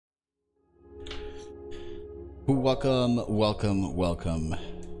Welcome, welcome, welcome.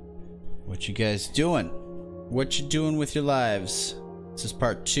 What you guys doing? What you doing with your lives? This is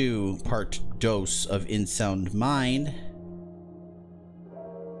part 2, part dos of In Sound Mind.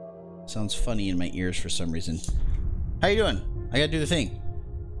 Sounds funny in my ears for some reason. How you doing? I gotta do the thing.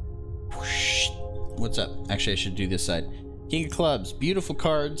 What's up? Actually, I should do this side. King of Clubs, beautiful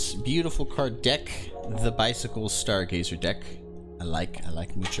cards, beautiful card deck. The Bicycle Stargazer deck. I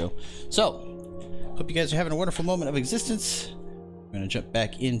like mucho. So, hope you guys are having a wonderful moment of existence. I'm gonna jump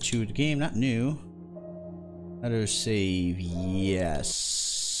back into the game, not new. Auto save, yes.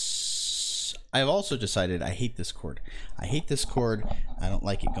 I've also decided I hate this cord. I hate this cord. I don't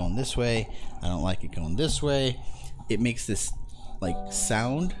like it going this way. I don't like it going this way. It makes this like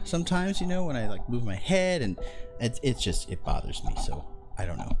sound sometimes, you know, when I like move my head, and it bothers me. So I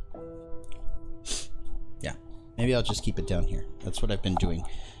don't know. Yeah, maybe I'll just keep it down here. That's what I've been doing.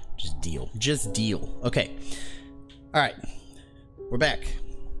 Just deal. Okay. All right. We're back.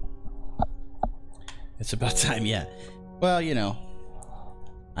 It's about time, yeah. Well, you know,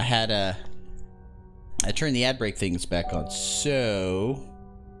 I turned the ad break things back on, so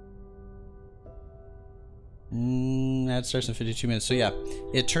ad starts in 52 minutes. So yeah,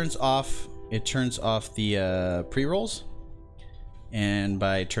 it turns off the pre-rolls, and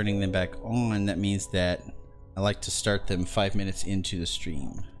by turning them back on, that means that I like to start them 5 minutes into the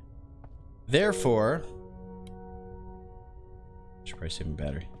stream. Therefore, should probably save my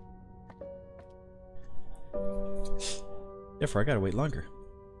battery. Therefore, I gotta wait longer.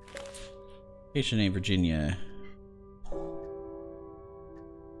 Patient name Virginia.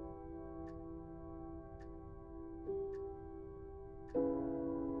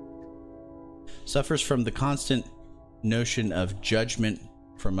 Suffers from the constant notion of judgment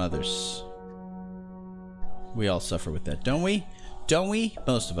from others. We all suffer with that, don't we? Don't we?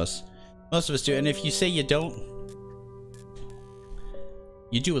 Most of us do. And if you say you don't,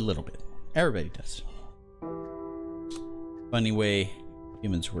 you do a little bit. Everybody does. Funny way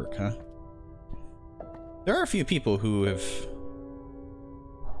humans work, huh? There are a few people who have...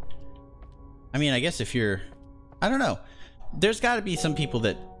 I mean, I guess if you're... I don't know. There's got to be some people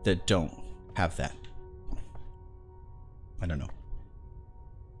that don't have that. I don't know.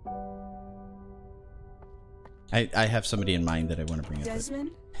 I have somebody in mind that I want to bring up.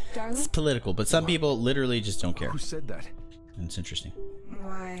 Desmond, darling? It's political, but some people literally just don't care. Who said that? And it's interesting.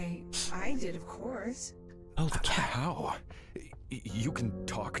 Why, I did, of course. Oh, the cat. How? You can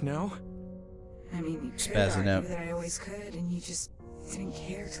talk now? I mean, you could Spazzing argue out. that I always could, and you just didn't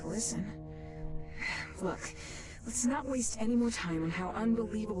care to listen. Look, let's not waste any more time on how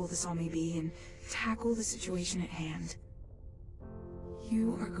unbelievable this all may be and tackle the situation at hand.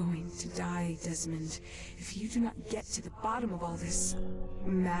 You are going to die, Desmond, if you do not get to the bottom of all this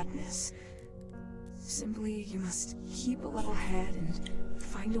madness. Simply, you must keep a level head and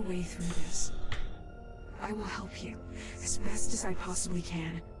find a way through this. I will help you as best as I possibly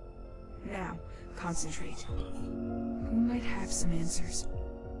can. Now, concentrate. Who might have some answers?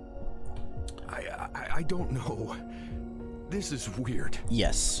 I don't know. This is weird.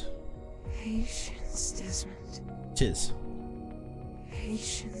 Yes. Patience, Desmond. Tis.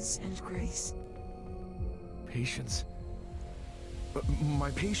 Patience and grace. Patience.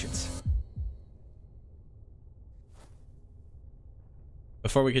 My patience.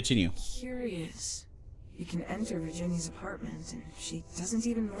 Before we continue. Curious. You can enter Virginia's apartment, and she doesn't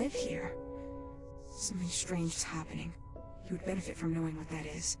even live here. Something strange is happening. You would benefit from knowing what that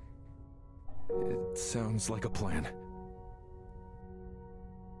is. It sounds like a plan.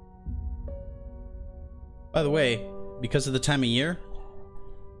 By the way, because of the time of year,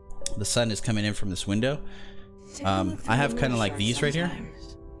 the sun is coming in from this window. I have kind of like these right here,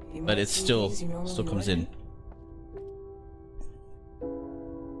 but it still comes in.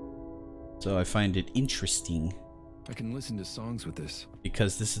 So I find it interesting. I can listen to songs with this.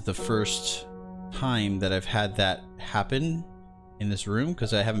 Because this is the first time that I've had that happen in this room,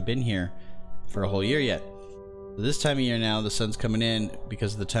 because I haven't been here for a whole year yet. So this time of year now, the sun's coming in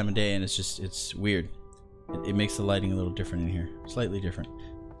because of the time of day, and it's weird. It makes the lighting a little different in here. Slightly different.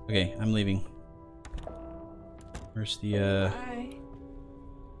 Okay, I'm leaving. Where's the, Bye.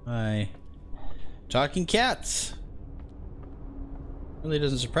 Hi. Talking cats! Really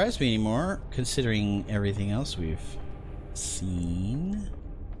doesn't surprise me anymore, considering everything else we've seen.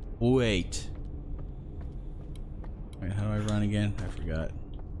 Wait. Wait, how do I run again? I forgot.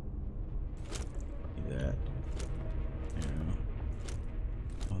 Do that. Yeah.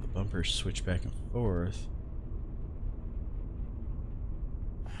 Oh, the bumpers switch back and forth.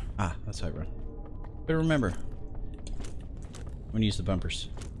 Ah, that's how I run. But remember, I'm gonna use the bumpers.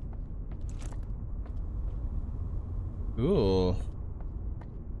 Cool.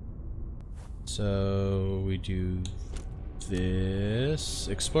 So we do this.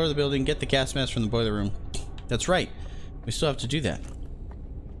 Explore the building, get the gas mask from the boiler room. That's right. We still have to do that.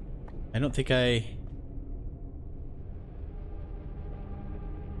 I don't think I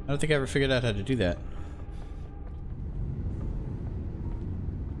ever figured out how to do that.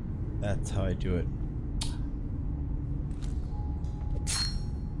 That's how I do it.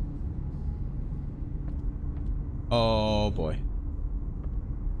 Oh boy.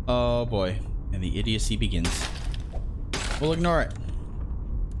 Oh boy. And the idiocy begins. We'll ignore it.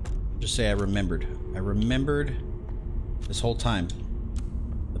 Just say I remembered. I remembered this whole time.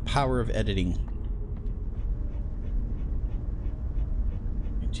 The power of editing.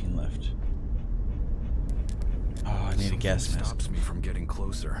 18 left. Oh, I need a gas mask. Stops me from getting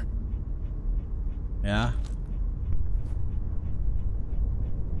closer. Yeah?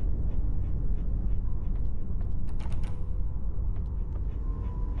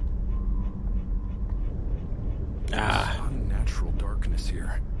 Unnatural darkness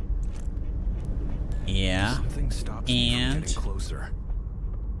here. Yeah. Something stops me from getting closer.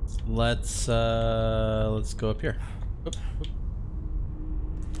 Let's go up here. Oop, oop.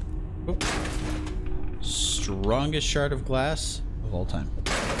 Oop. Strongest shard of glass of all time.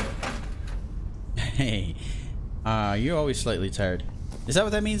 Hey, you're always slightly tired. Is that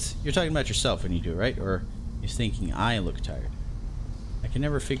what that means? You're talking about yourself when you do it, right? Or you're thinking I look tired? I can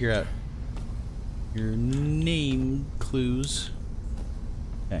never figure out your name clues.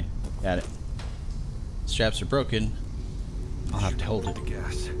 Okay, got it. Straps are broken. I'll have to hold it.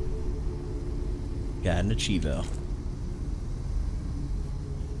 Gas. Got an Achievo.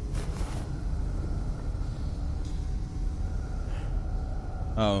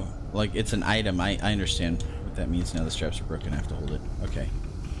 Oh, like it's an item. I understand what that means now. The straps are broken. I have to hold it. Okay.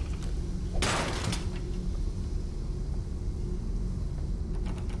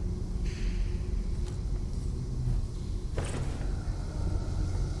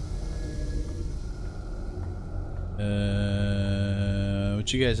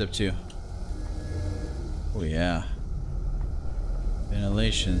 What you guys up to? Oh yeah.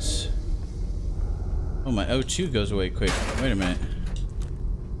 Ventilations. Oh, my O2 goes away quick. Wait a minute.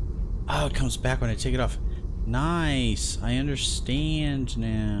 Oh, it comes back when I take it off. Nice. I understand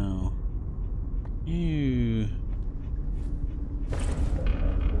now. Ew.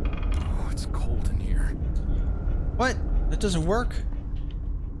 Oh, it's cold in here. What? That doesn't work?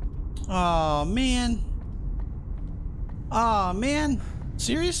 Oh, man. Oh, man.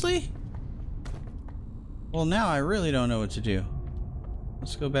 Seriously? Well, now I really don't know what to do.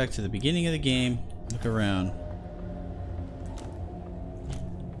 Let's go back to the beginning of the game. Look around.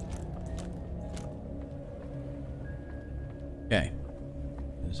 Okay.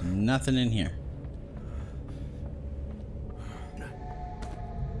 There's nothing in here.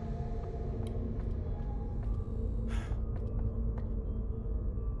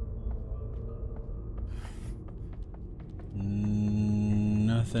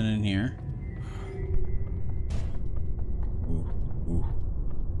 Nothing in here. Ooh, ooh.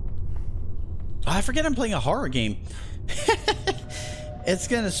 Oh, I forget I'm playing a horror game. It's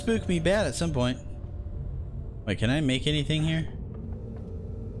gonna spook me bad at some point. Wait, can I make anything here?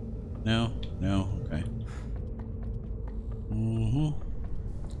 No? No? Okay.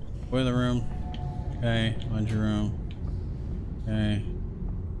 Boiler room. Okay. Laundry room. Okay.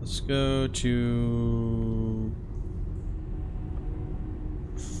 Let's go to...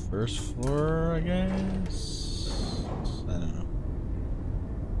 first floor, I guess? I don't know.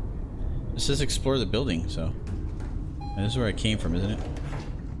 It says explore the building, so... And this is where I came from, isn't it?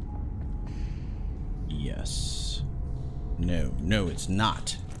 Yes. No. No, it's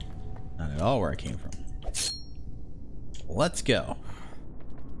not. Not at all where I came from. Let's go.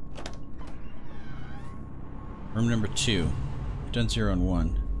 Room number 2. We've done 0 and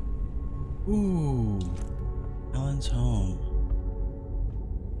 1. Ooh. Ellen's home.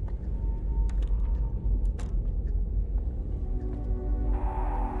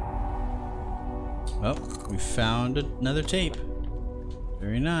 Oh, we found another tape.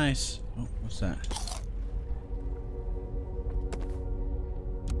 Very nice. Oh, what's that?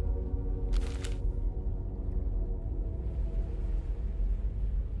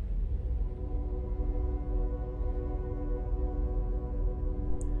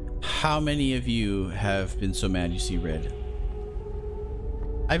 How many of you have been so mad you see red?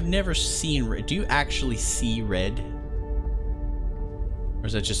 I've never seen red. Do you actually see red? Or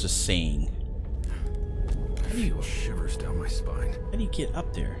is that just a saying? I feel shivers down my spine. How do you get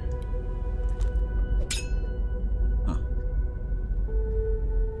up there? Huh.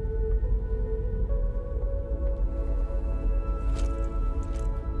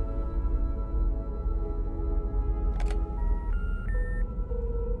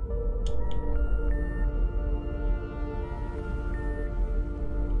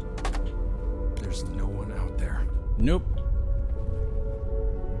 There's no one out there. Nope.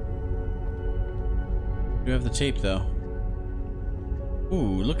 You have the tape though.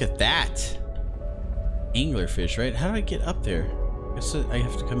 Ooh, look at that. Anglerfish, right? How do I get up there? I guess I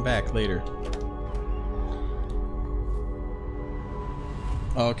have to come back later.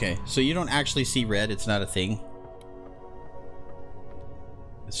 Oh, okay, so you don't actually see red. It's not a thing.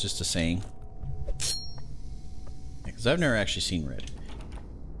 It's just a saying. Because I've never actually seen red.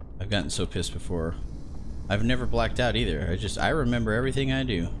 I've gotten so pissed before. I've never blacked out either. I remember everything I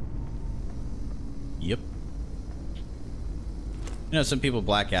do. Yep. You know, some people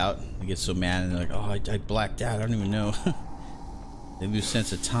black out. They get so mad and they're like, oh, I blacked out. I don't even know. They lose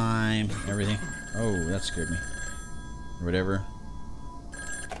sense of time, everything. Oh, that scared me. Or whatever.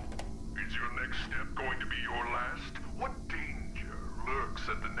 Is your next step going to be your last? What danger lurks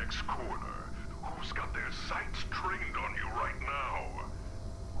at the next corner? Who's got their sights trained on you right now?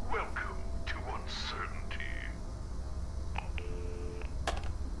 Welcome to uncertainty.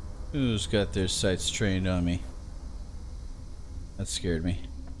 Who's got their sights trained on me? That scared me.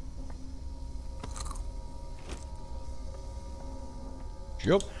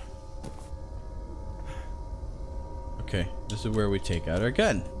 Yup. Okay, this is where we take out our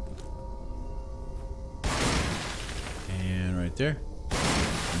gun. And right there.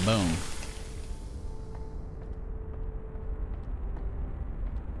 Boom.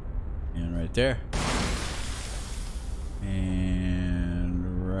 And right there.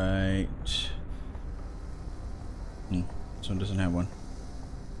 And right. This one doesn't have one.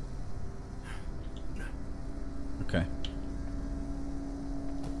 Okay.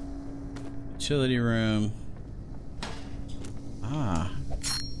 Utility room.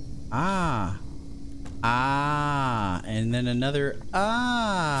 And then another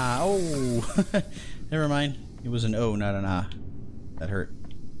oh. Never mind. It was an O, not an ah. That hurt.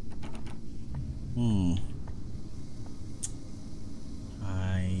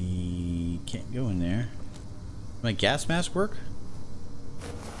 I can't go in there. My gas mask work?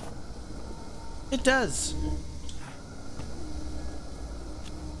 It does.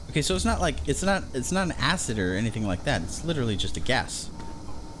 Okay, so it's not like it's not an acid or anything like that. It's literally just a gas.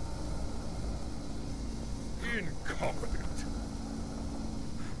 Incompetent.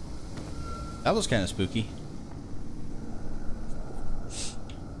 That was kind of spooky.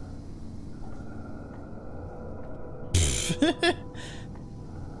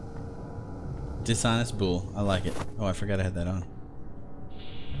 Dishonest bull. I like it. Oh, I forgot I had that on.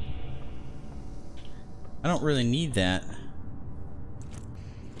 I don't really need that.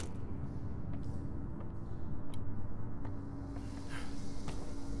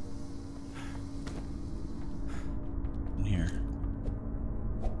 In here.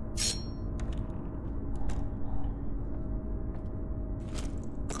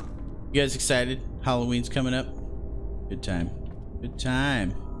 You guys excited? Halloween's coming up. Good time. Good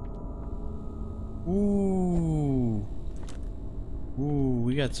time. Ooh. Ooh,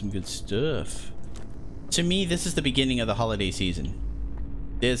 we got some good stuff. To me, this is the beginning of the holiday season.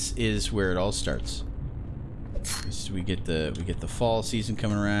 This is where it all starts. We get the fall season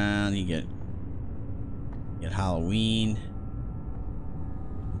coming around. You get Halloween.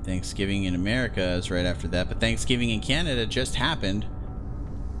 Thanksgiving in America is right after that, but Thanksgiving in Canada just happened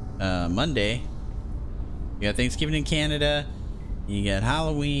Monday. You got Thanksgiving in Canada. You got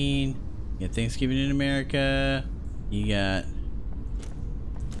Halloween. You got Thanksgiving in America. You got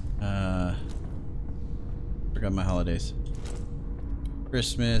forgot my holidays.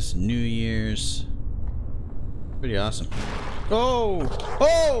 Christmas, New Year's. Pretty awesome. Oh!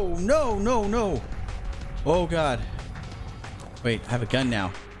 Oh! No, no, no! Oh god. Wait, I have a gun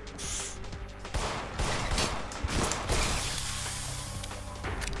now.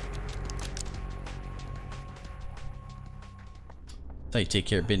 That's how you take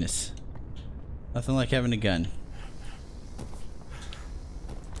care of business. Nothing like having a gun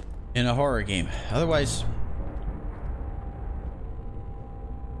in a horror game. Otherwise,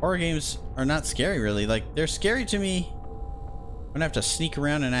 horror games are not scary really. Like, they're scary to me when I have to sneak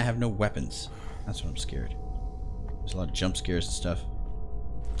around and I have no weapons. That's when I'm scared. There's a lot of jump scares and stuff.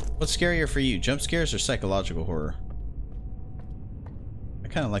 What's scarier for you, jump scares or psychological horror? I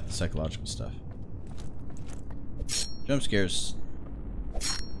kind of like the psychological stuff. Jump scares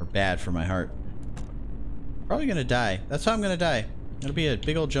are bad for my heart. Probably gonna die. That's how I'm gonna die. It'll be a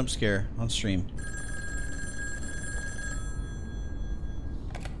big old jump scare on stream.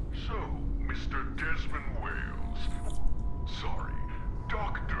 So, Mr. Desmond Wales. Sorry,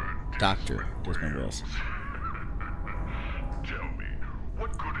 Dr. Desmond Wales. Tell me,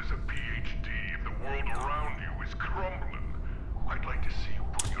 what good is a PhD if the world around you is crumbling? I'd like to see you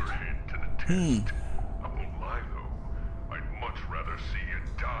put your head to the test. I won't lie though, I'd much rather see you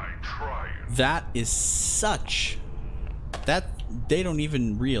die trying. That is such... That... They don't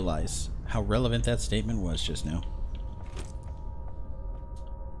even realize how relevant that statement was just now.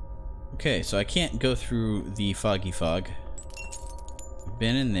 Okay, so I can't go through the foggy fog. I've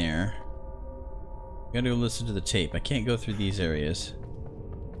been in there. Gotta go listen to the tape. I can't go through these areas.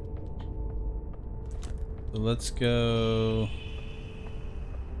 So let's go...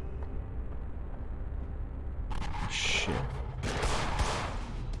 Shit.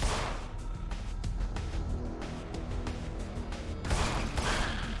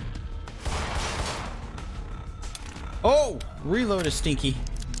 Oh! Reload is stinky.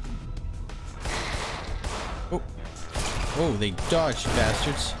 Oh. Oh, they dodged, you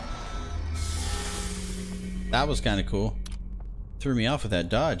bastards. That was kind of cool. Threw me off with that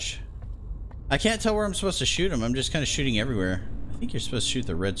dodge. I can't tell where I'm supposed to shoot them. I'm just kind of shooting everywhere. I think you're supposed to shoot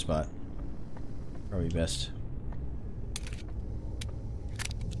the red spot. Probably best.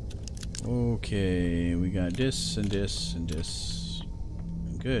 Okay, we got this and this and this.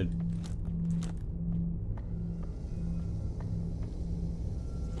 Good.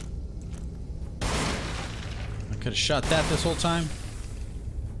 I could have shot that this whole time.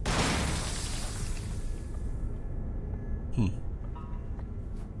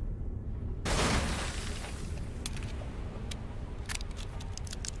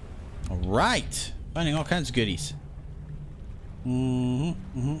 Right, finding all kinds of goodies.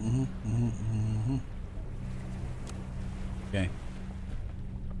 Okay.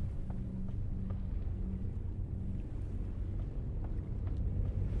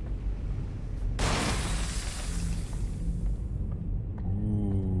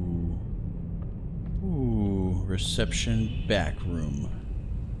 Ooh, reception back room.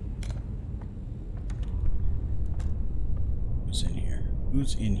 Who's in here?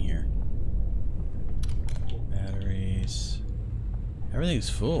 Who's in here? Batteries. Everything's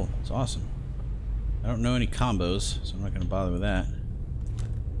full. It's awesome. I don't know any combos, so I'm not going to bother with that.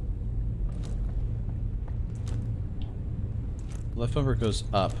 Left bumper goes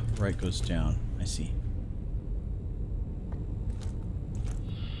up, right goes down. I see.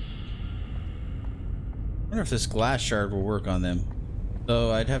 I wonder if this glass shard will work on them.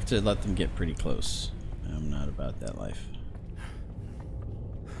 Though I'd have to let them get pretty close. I'm not about that life.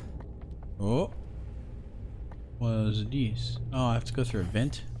 Oh. What is this? Oh, I have to go through a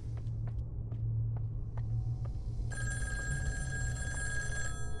vent?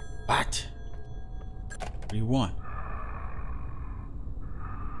 What? What do you want?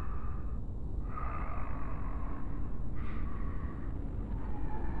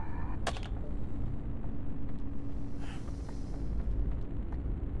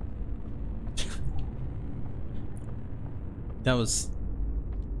 That was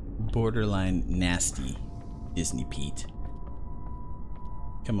borderline nasty, Disney Pete.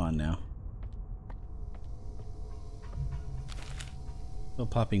 Come on now. Pill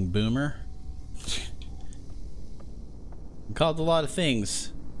popping boomer. I'm called a lot of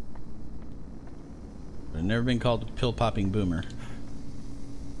things, but I've never been called a pill popping boomer.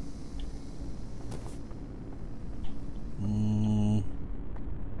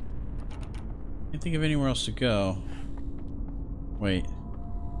 Can't think of anywhere else to go. Wait.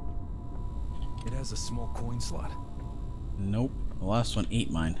 It has a small coin slot. Nope. The last one ate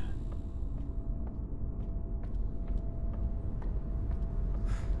mine.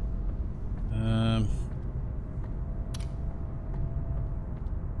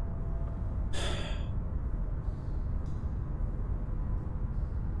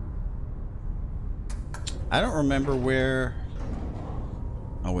 I don't remember where...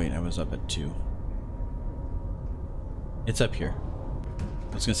 Oh wait, I was up at 2. It's up here.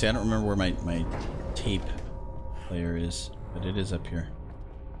 I was gonna say, I don't remember where my tape player is, but it is up here.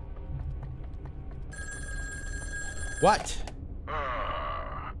 What?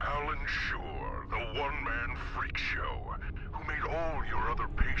 Alan Shore, the one-man freak show, who made all your other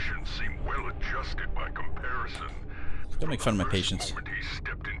patients seem well-adjusted by comparison. Don't make fun of my patients. The moment he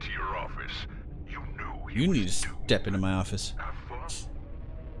stepped into your office, you knew he You was need to step into my office. Have fun.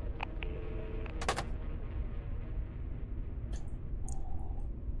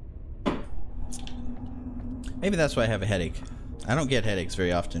 Maybe that's why I have a headache. I don't get headaches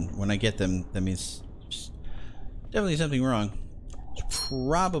very often. When I get them, that means definitely something wrong. It's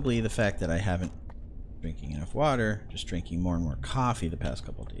probably the fact that I haven't been drinking enough water, just drinking more and more coffee the past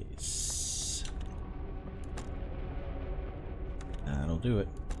couple of days. That'll do it.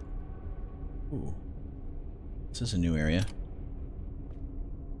 Ooh. This is a new area.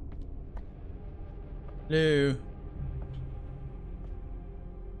 Hello.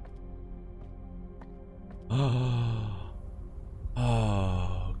 Oh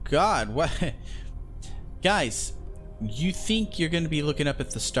God, what? Guys, you think you're going to be looking up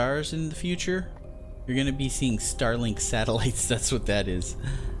at the stars in the future? You're going to be seeing Starlink satellites. That's what that is.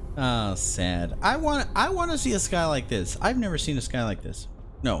 Oh, sad. I want to see a sky like this. I've never seen a sky like this.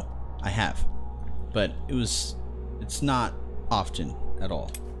 No, I have. But it's not often at all.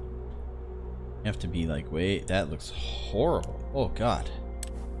 You have to be like, wait, that looks horrible. Oh God.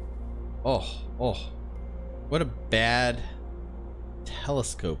 Oh. What a bad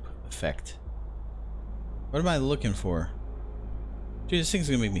telescope effect. What am I looking for? Dude, this thing's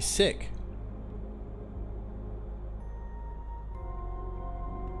gonna make me sick.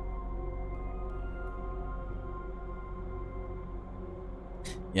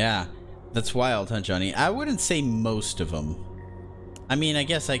 Yeah, that's wild, huh, Johnny? I wouldn't say most of them. I mean, I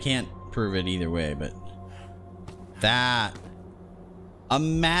guess I can't prove it either way, but that...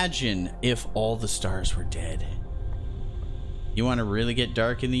 Imagine if all the stars were dead. You want to really get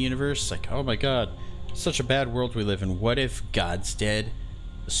dark in the universe? Like, oh my God, such a bad world we live in. What if God's dead?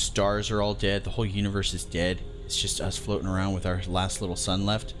 The stars are all dead. The whole universe is dead. It's just us floating around with our last little sun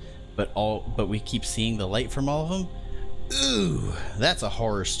left. But we keep seeing the light from all of them. Ooh, that's a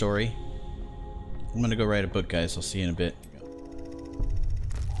horror story. I'm gonna go write a book, guys. I'll see you in a bit.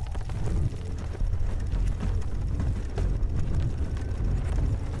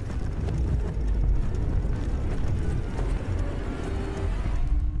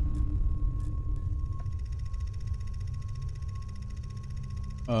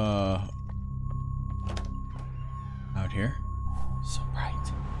 Out here. So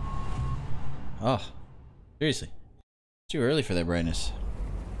bright. Oh, seriously. Too early for that brightness.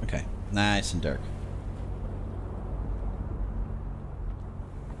 Okay, nice and dark.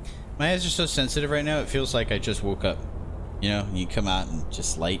 My eyes are so sensitive right now, it feels like I just woke up. You know, you come out and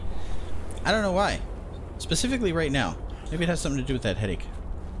just light. I don't know why. Specifically right now. Maybe it has something to do with that headache.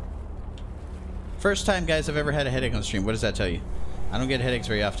 First time, guys, I've ever had a headache on stream. What does that tell you? I don't get headaches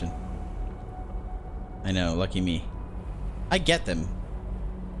very often. I know, lucky me. I get them.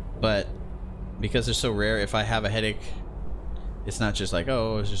 But because they're so rare, if I have a headache, it's not just like,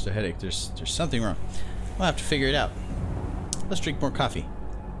 oh, it's just a headache. There's something wrong. We'll have to figure it out. Let's drink more coffee.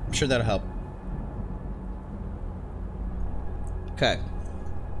 I'm sure that'll help. Okay.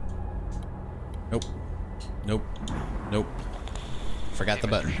 Nope. Nope. Nope. Forgot the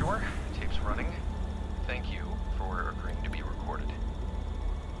button. Mr. Shore, tape's running. Thank you for agreeing to be recorded.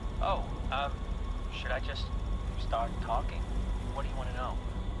 Oh, should I just start talking? What do you want to know?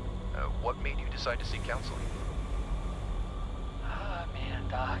 What made you decide to seek counseling? Man,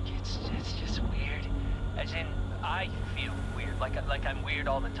 Doc, it's just weird. As in, I feel weird, like I'm weird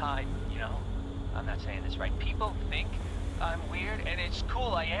all the time, you know? I'm not saying this right. People think I'm weird, and it's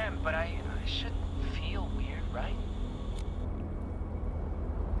cool, I am, but I shouldn't feel weird, right?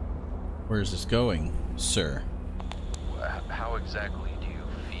 Where's this going, sir? How exactly do you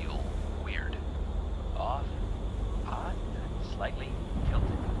feel weird? Off, odd, slightly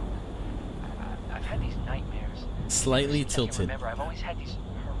tilted. I've had these nightmares. Slightly I tilted. Remember, I've always had these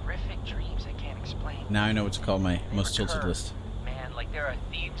horrific dreams I can't explain. Now I know what to call my They most tilted recur. list. Man, like there are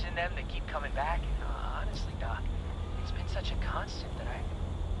themes in them that keep coming back. And honestly, Doc, it's been such a constant that I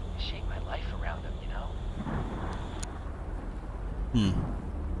shake my life around them, you know?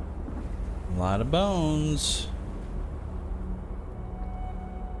 A lot of bones.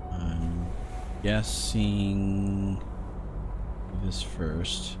 I'm guessing this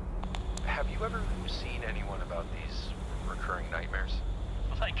first. Have you ever seen anyone about these recurring nightmares?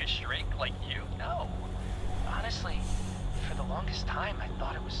 Like a shrink like you? No. Honestly, for the longest time, I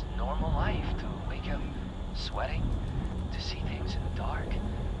thought it was normal life to wake up sweating, to see things in the dark,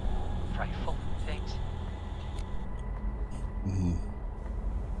 frightful things. Mm-hmm.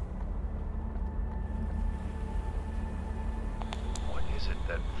 What is it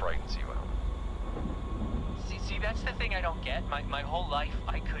that frightens you out? See, that's the thing I don't get. My whole life,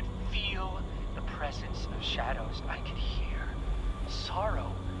 I could feel the presence of shadows. I could hear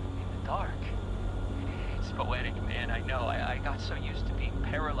sorrow in the dark. It's poetic, man, I know. I got so used to being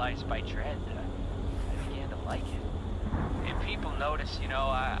paralyzed by dread that I began to like it. If people notice, you know,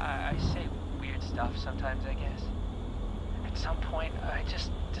 I say weird stuff sometimes, I guess. At some point, I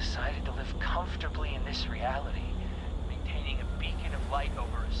just decided to live comfortably in this reality, maintaining a beacon of light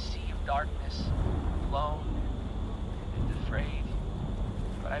over a sea of darkness, alone and afraid.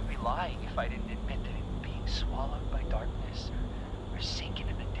 But I'd be lying if I didn't admit that it being swallowed by darkness or sinking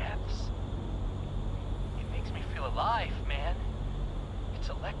in the depths. It makes me feel alive, man. It's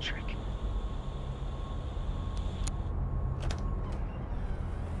electric.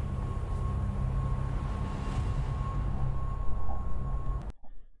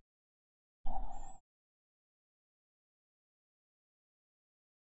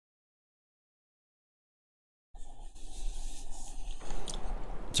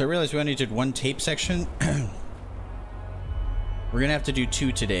 So I realized we only did one tape section. We're gonna have to do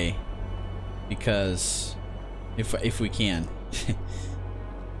 2 today, because if we can,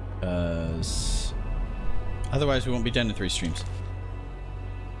 because otherwise we won't be done in 3 streams.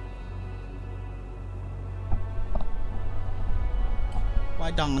 Why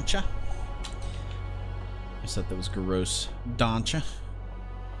don't ya? I thought that was gross. Don't ya?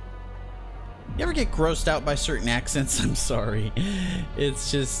 You ever get grossed out by certain accents? I'm sorry.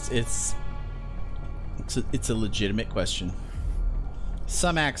 It's just it's a legitimate question.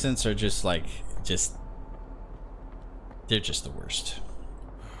 Some accents are just like they're just the worst.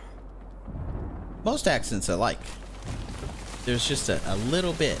 Most accents I like. There's just a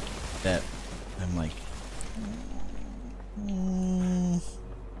little bit that I'm like,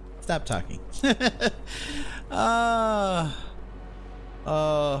 stop talking.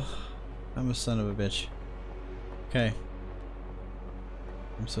 I'm a son of a bitch. Okay.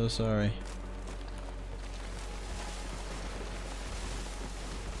 I'm so sorry.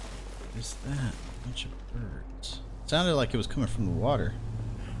 What's that? A bunch of birds. Sounded like it was coming from the water.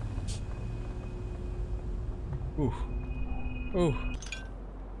 Ooh. Ooh.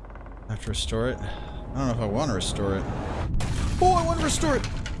 I have to restore it. I don't know if I want to restore it. Oh, I want to restore it!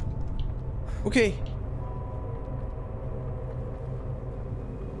 Okay.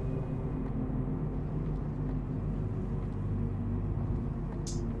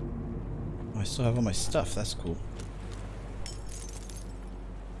 Oh, I still have all my stuff. That's cool.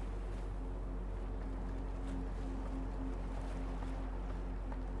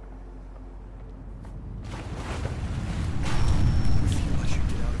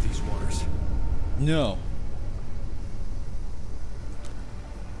 No.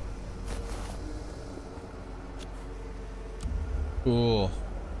 Cool.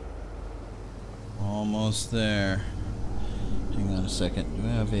 Almost there. Hang on a second. Do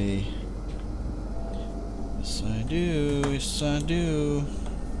I have a... Yes, I do. Yes, I do.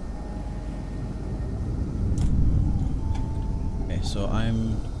 Okay, so I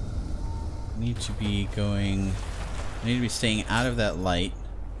need to be going... I need to be staying out of that light.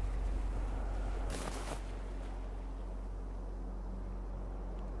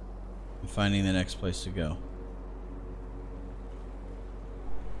 Finding the next place to go.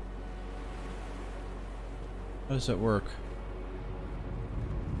 How does that work?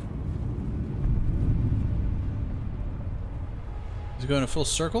 Is it going a full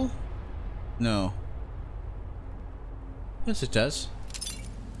circle? No. Yes, it does.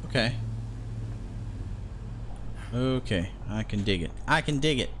 Okay. Okay, I can dig it. I can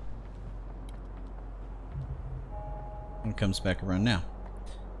dig it. And it comes back around now.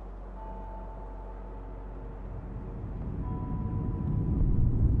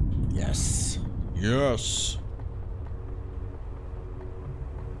 Yes. Yes.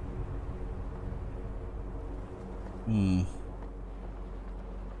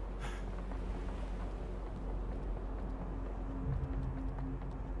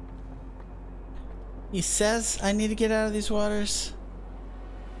 He says I need to get out of these waters.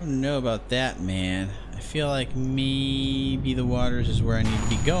 I don't know about that, man. I feel like maybe the waters is where I need to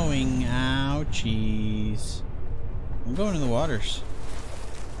be going. Ouchies. I'm going in the waters.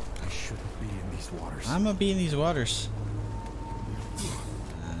 I shouldn't be in these waters. I'm gonna be in these waters.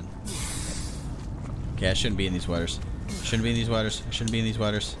 Okay, I shouldn't be in these waters. I shouldn't be in these waters. I shouldn't be in these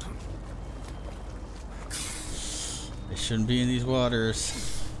waters. I shouldn't be in these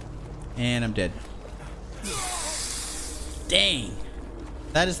waters. And I'm dead. Dang.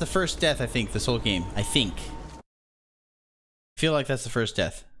 That is the first death, I think, this whole game. I think. I feel like that's the first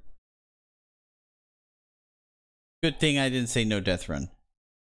death. Good thing I didn't say no death run.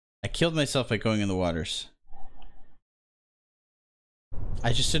 I killed myself by going in the waters.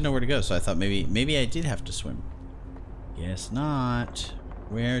 I just didn't know where to go, so I thought maybe I did have to swim. Guess not.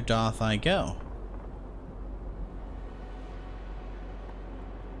 Where doth I go?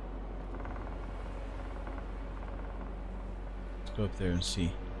 Let's go up there and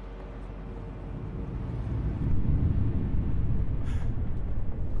see.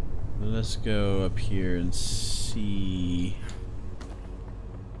 Let's go up here and see.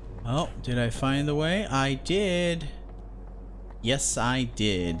 Oh, did I find the way? I did. Yes, I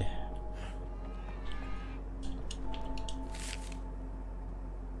did.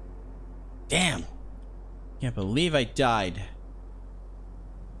 Damn. Can't believe I died.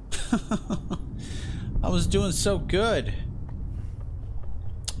 I was doing so good.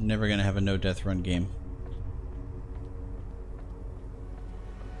 I'm never gonna have a no death run game.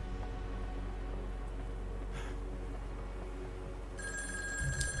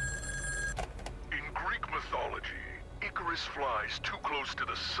 In Greek mythology, Icarus flies too close close to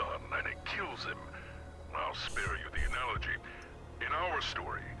the sun and it kills him. I'll spare you the analogy. In our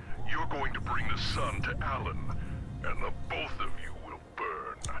story, you're going to bring the sun to Alan, and the both of you will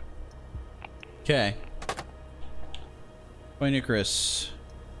burn. Okay. Point Icarus.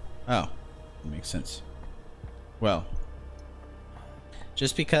 Oh, that makes sense. Well,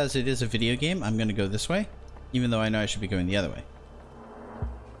 just because it is a video game, I'm going to go this way, even though I know I should be going the other way.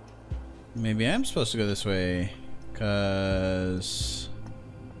 Maybe I'm supposed to go this way, because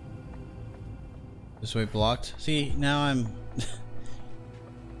this way blocked. See, now I'm...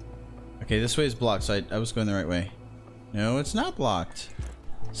 Okay, this way is blocked, so I was going the right way. No, it's not blocked.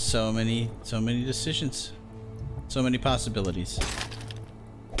 So many decisions. So many possibilities.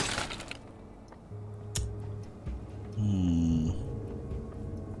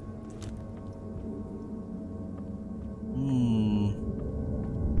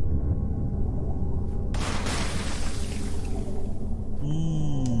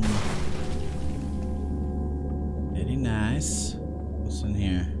 Very nice. What's in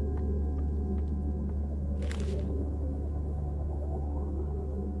here?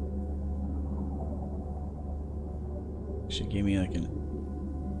 She gave me like an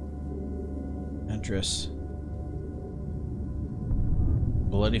address.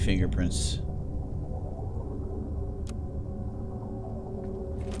 Bloody fingerprints.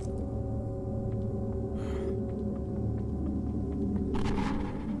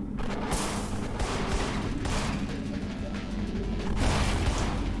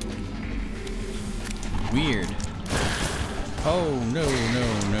 Weird. Oh, no,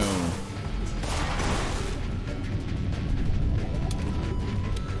 no, no.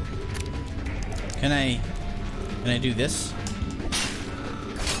 Can I do this?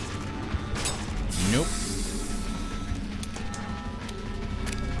 Nope.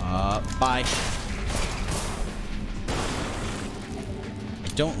 Bye. I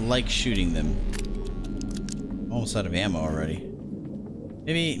don't like shooting them. I'm almost out of ammo already.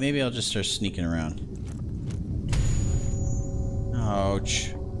 Maybe I'll just start sneaking around.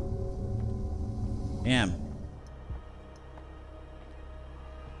 Ouch. Damn.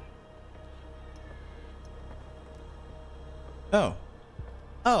 Oh.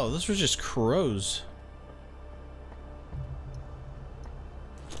 Oh, those were just crows.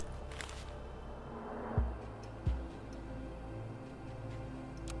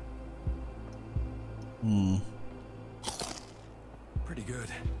 Pretty good.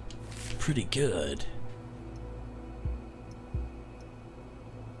 Pretty good.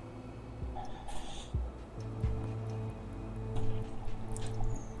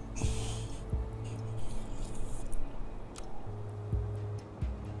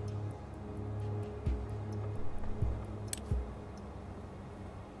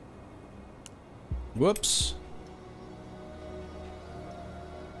 Whoops.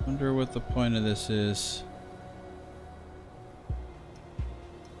 Wonder what the point of this is.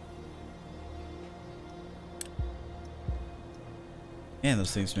 Man,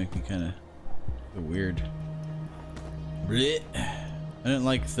 those things make me kind of weird. Blech. I didn't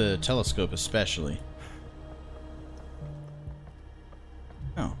like the telescope especially.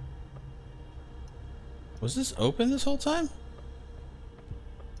 Oh. Was this open this whole time?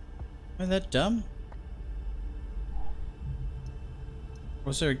 Am I that dumb?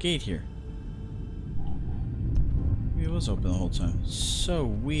 Was there a gate here? Maybe it was open the whole time. So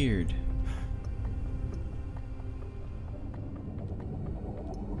weird.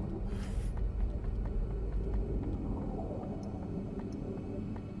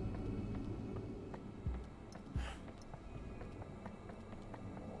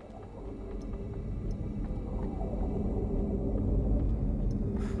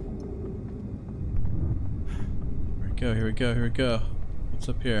 Here we go, here we go. What's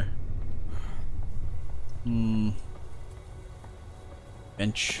up here?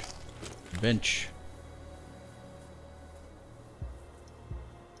 Bench. Bench.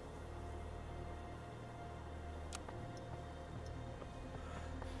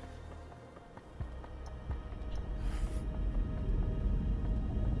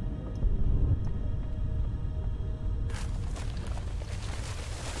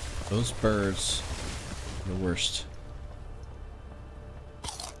 Those birds are the worst.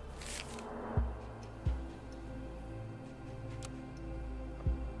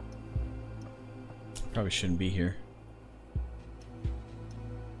 Probably shouldn't be here.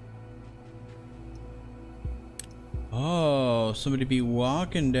 Oh, somebody be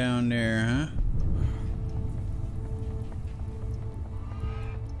walking down there, huh?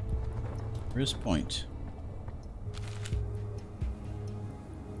 Where's Point?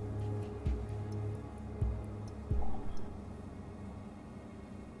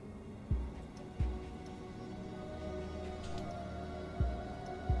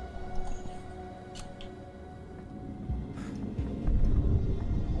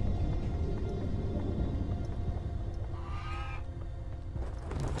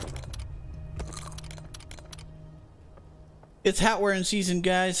 It's hat wearing season,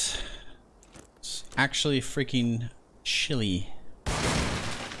 guys. It's actually freaking chilly.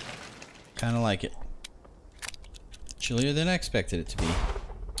 Kind of like it. Chillier than I expected it to be.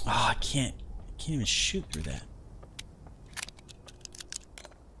 Oh, I can't even shoot through that.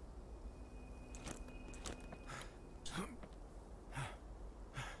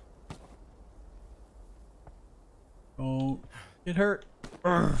 Oh, it hurt.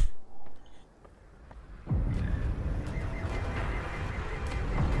 Urgh.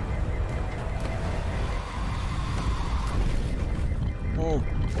 Oh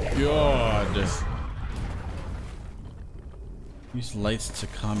God. Use lights to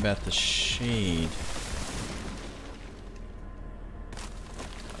combat the shade.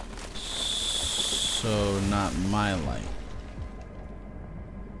 So not my light.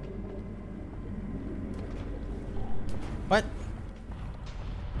 What?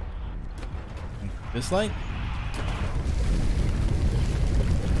 This light?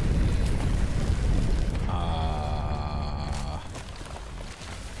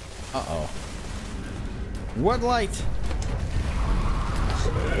 Uh-oh. What light?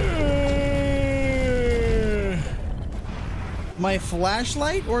 My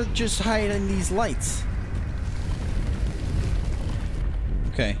flashlight or just hide in these lights?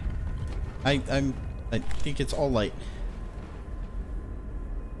 Okay. I think it's all light.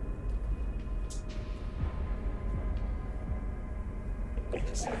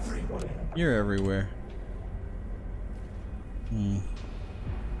 You're everywhere.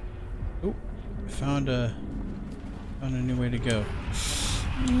 Oh, found a new way to go.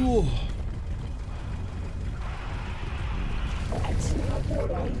 Ooh.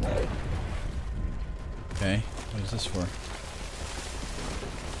 Okay, what is this for?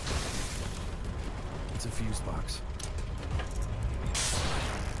 It's a fuse box.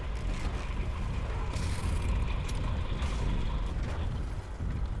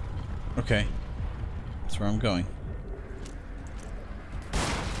 Okay, that's where I'm going.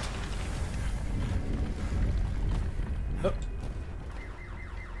 Oh.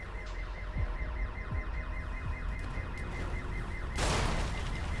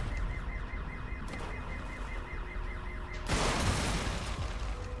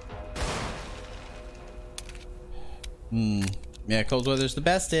 Yeah, cold weather's the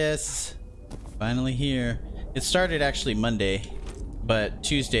bestest. Finally here. It started actually Monday, but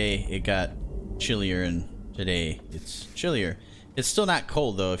Tuesday it got chillier, and today it's chillier. It's still not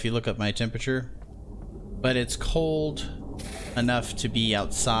cold though if you look up my temperature, but it's cold enough to be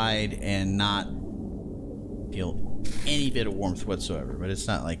outside and not feel any bit of warmth whatsoever. But it's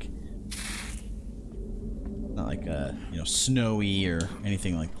not like you know, snowy or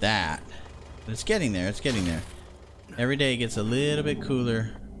anything like that. But it's getting there. It's getting there. Every day it gets a little bit cooler.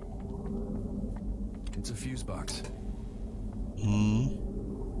 It's a fuse box.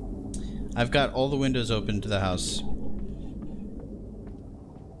 I've got all the windows open to the house.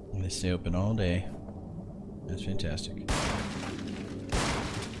 And they stay open all day. That's fantastic.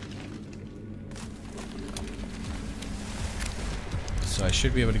 So I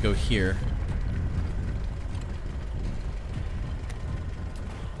should be able to go here.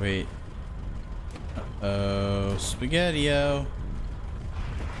 Wait. Uh-oh, spaghetti-o.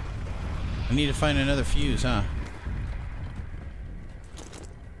 I need to find another fuse, huh?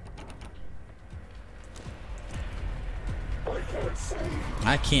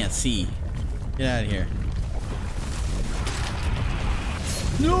 I can't see. Get out of here.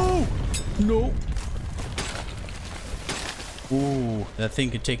 No! No! Ooh, that thing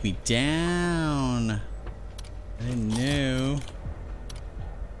could take me down. I didn't know.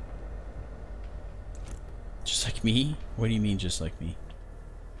 Just like me? What do you mean just like me?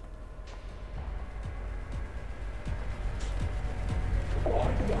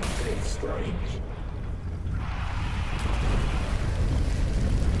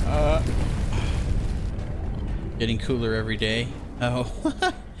 Getting cooler every day. Oh.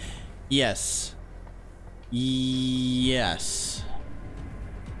 Yes. Yes.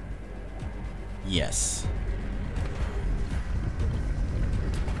 Yes.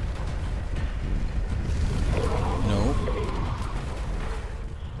 No.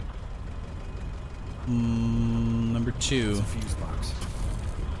 Number 2. It's a fuse box.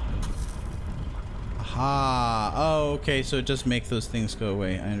 Aha. Oh, okay. So it does make those things go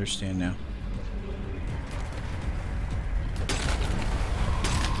away. I understand now.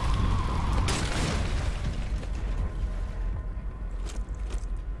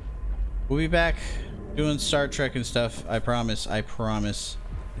 We'll be back doing Star Trek and stuff. I promise. I promise.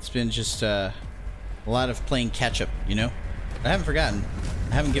 It's been just a lot of playing catch up, you know? I haven't forgotten.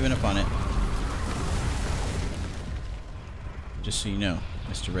 I haven't given up on it. Just so you know,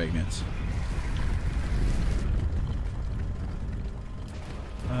 Mr. Regnitz.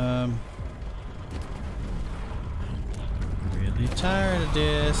 Really tired of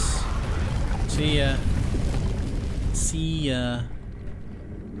this. See ya. See ya.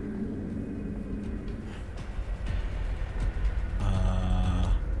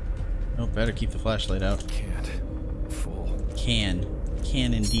 No, better keep the flashlight out. Can't. Full. Can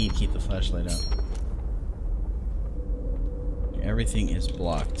indeed keep the flashlight out. Everything is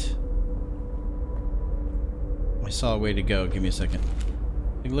blocked. I saw a way to go. Give me a second.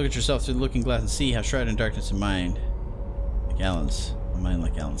 Take a look at yourself through the looking glass and see how shrouded in darkness in mind. Like Alan's. A mind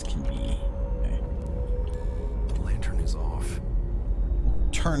like Alan's can be. Okay. The lantern is off.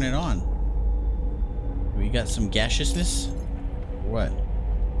 Turn it on. We got some gaseousness? What?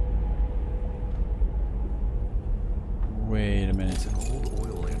 Wait a minute. It's an old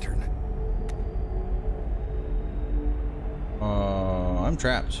oil lantern. I'm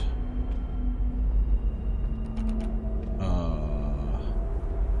trapped.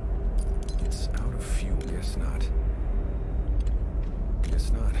 It's out of fuel. Guess not.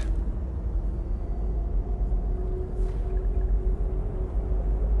 Guess not.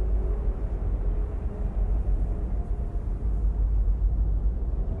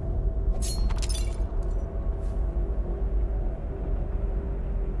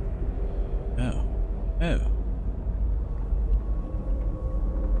 Oh.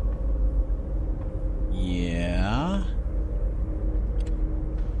 Yeah.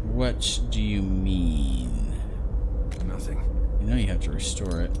 What do you mean? Nothing. You know you have to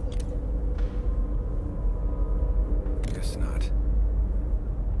restore it. Guess not.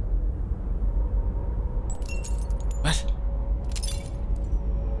 What?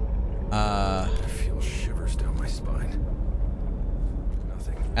 I feel shivers down my spine.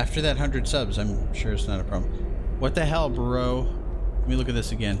 Nothing. After that 100 subs, I'm sure it's not a problem. What the hell, bro? Let me look at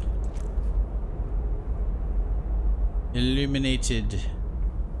this again. Illuminated.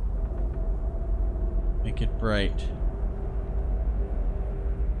 Make it bright.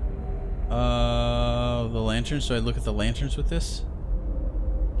 The lanterns. So I look at the lanterns with this?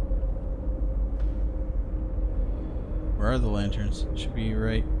 Where are the lanterns? It should be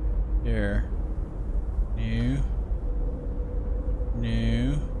right there. New.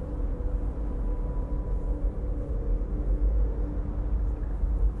 New.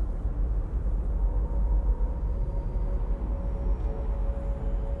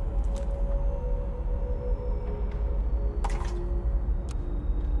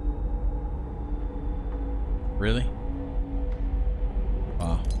 Really?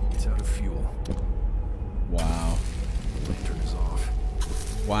 Wow. It's out of fuel. Wow. The lantern is off.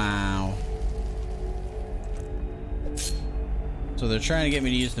 Wow. So they're trying to get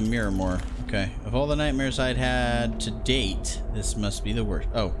me to use the mirror more. Okay. Of all the nightmares I'd had to date, this must be the worst.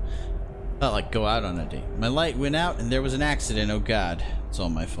 Oh. Not like go out on a date. My light went out and there was an accident. Oh God. It's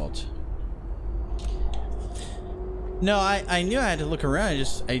all my fault. No, I knew I had to look around.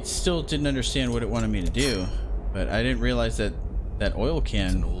 I still didn't understand what it wanted me to do. But I didn't realize that that oil can...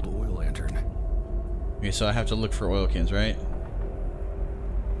 It's an old oil lantern. Okay, so I have to look for oil cans, right?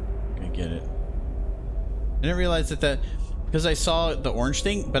 Okay, get it. I didn't realize that because I saw the orange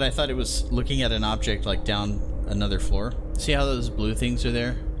thing, but I thought it was looking at an object like down another floor. See how those blue things are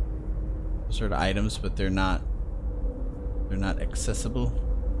there? Sort of items, but they're not accessible.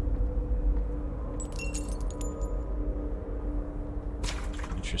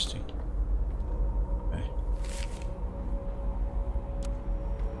 Interesting. Okay.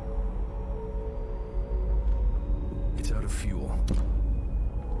 It's out of fuel.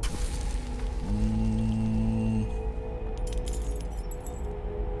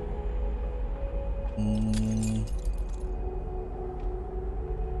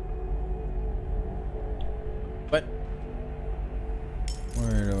 What?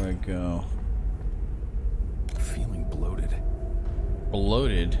 Where do I go? Feeling bloated.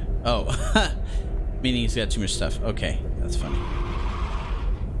 Bloated? Oh. Meaning he's got too much stuff. Okay, that's funny.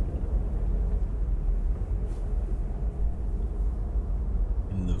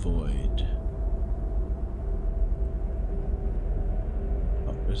 In the void.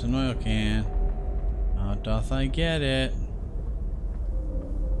 Oh, there's an oil can. How doth I get it?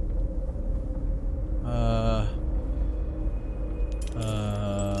 Uh-oh.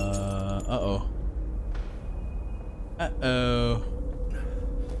 Uh-oh.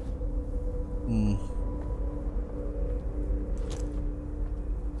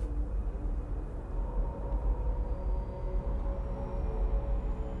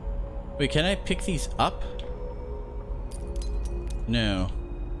 Wait, can I pick these up? No.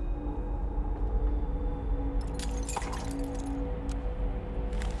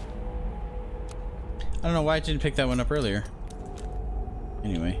 I don't know why I didn't pick that one up earlier.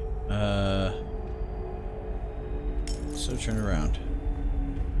 Anyway, so turn around.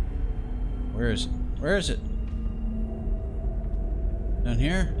 Where is it? Where is it? Down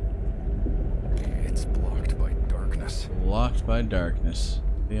here? It's blocked by darkness. Blocked by darkness.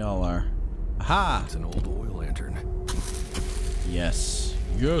 They all are. Aha! It's an old oil lantern. Yes.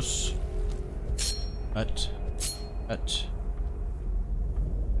 Yes! Cut. Cut.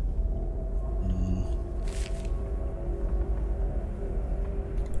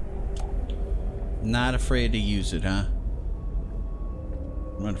 Not afraid to use it, huh?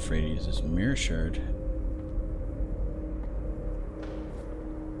 I'm not afraid to use this mirror shard.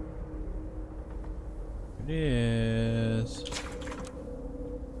 It is.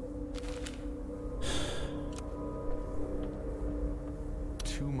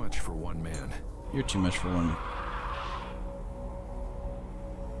 Too much for one man. You're too much for one.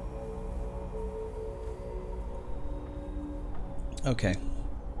 Okay.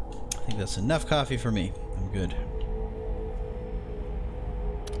 I think that's enough coffee for me. I'm good.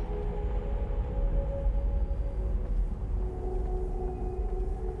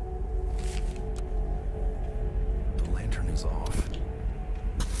 The lantern is off.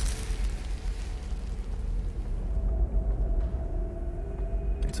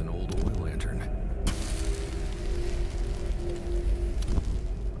 It's an old oil lantern.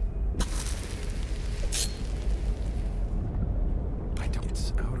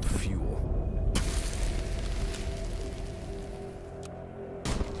 It's out of fuel.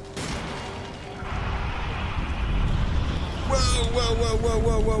 Whoa, whoa, whoa, whoa,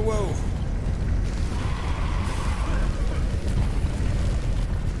 whoa, whoa, whoa.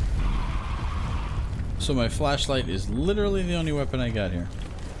 So my flashlight is literally the only weapon I got here.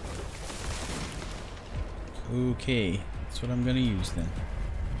 Okay, that's what I'm gonna use then.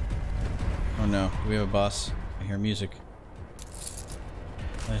 Oh no, we have a boss. I hear music.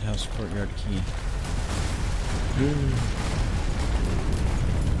 Lighthouse courtyard key.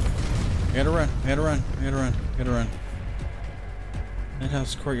 I gotta run, I gotta run, I gotta run, I gotta run.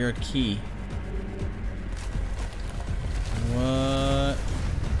 Lighthouse courtyard key. What?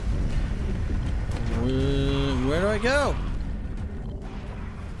 Where do I go?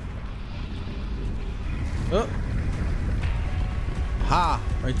 Oh! Ha!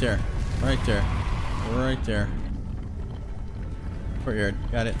 Right there. Right there. Right there. Courtyard.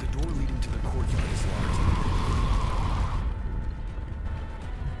 Got it. The door leading to the courtyard is locked.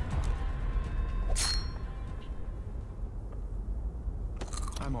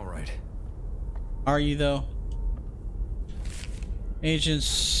 I'm alright. Are you though? Agents,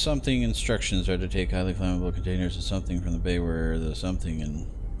 something instructions are to take highly flammable containers of something from the bay where the something and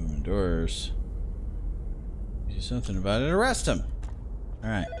moving doors. Do something about it. Arrest him!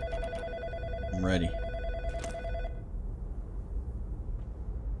 Alright. I'm ready.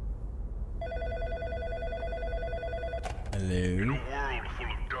 Hello? In a world full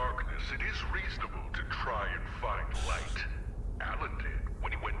of darkness, it is reasonable to try and find light. Alan did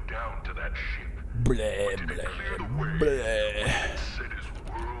when he went down to that ship. Blah, But did it clear the way blah. when it set his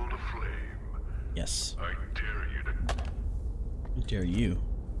world aflame? Yes. I dare you to... I dare you.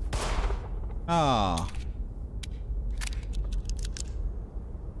 Ah.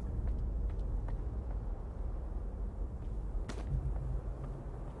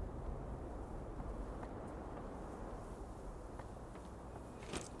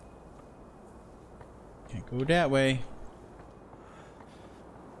 Can't go that way.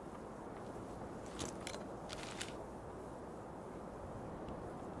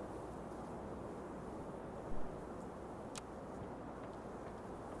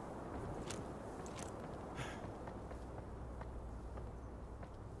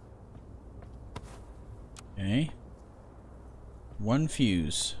 Okay. One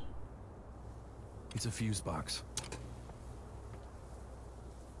fuse. It's a fuse box.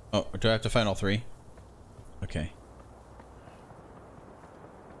 Oh, do I have to find all three? Okay.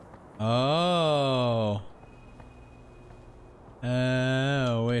 Oh.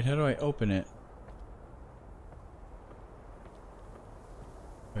 Oh, wait, how do I open it?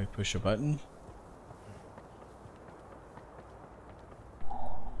 Do I push a button?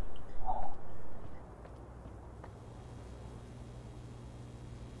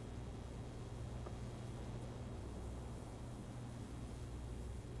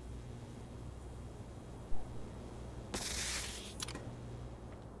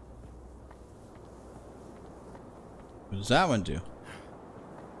 What does that one do?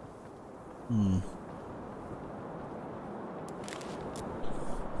 Hmm.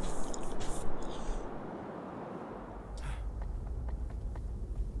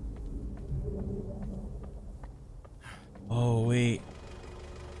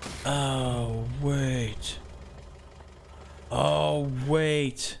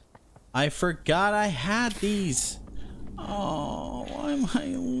 I forgot I had these. Oh, why am I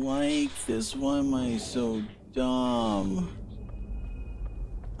like this? Why am I so dumb?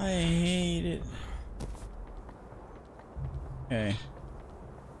 I hate it. Okay.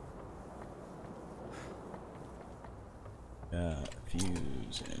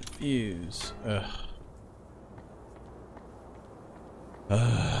 Fuse and fuse. Ugh.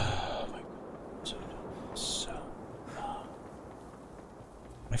 Oh my God. So dumb.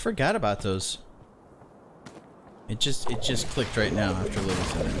 I forgot about those. It just clicked right now after a little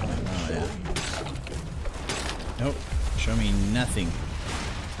second. Oh yeah. Nope. Show me nothing.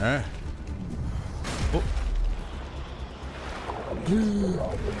 Ah. Oh.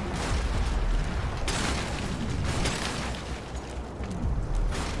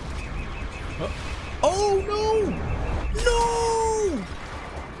 Oh no! No!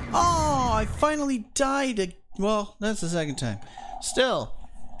 Oh, I finally died. Well, that's the second time. Still.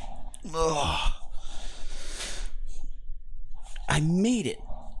 Ugh. I made it.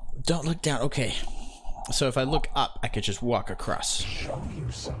 Don't look down. Okay. So if I look up, I could just walk across. Show you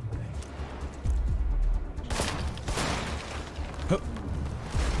something. Oh.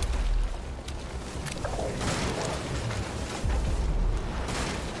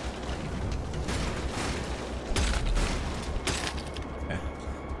 Okay.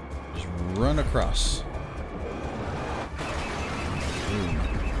 Just run across. Ooh.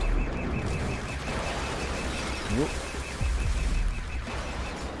 Whoop.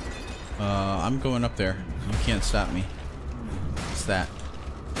 I'm going up there. You can't stop me. What's that?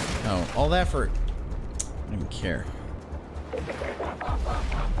 Oh, all that for... I don't even care.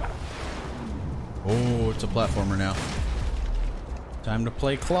 Oh, it's a platformer now. Time to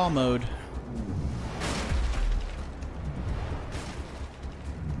play claw mode.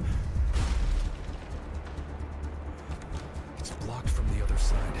 It's blocked from the other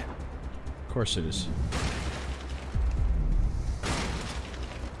side. Of course it is.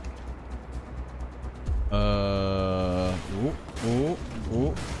 Ooh, ooh,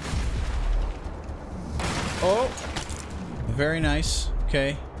 ooh. Oh! Very nice.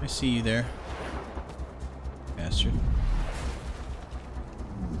 Okay, I see you there. Bastard.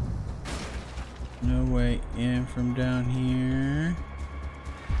 No way in from down here.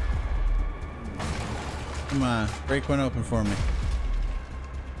 Come on, break one open for me.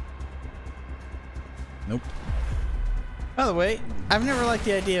 Nope. By the way, I've never liked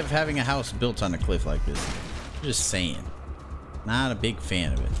the idea of having a house built on a cliff like this. Just saying. Not a big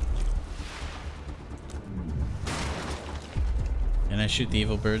fan of it. Can I shoot the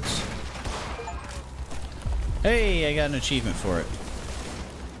evil birds? Hey, I got an achievement for it.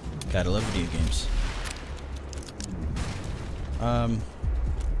 Gotta love video games. I'm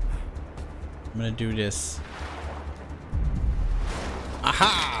gonna do this.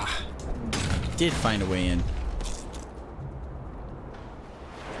 Aha! Did find a way in.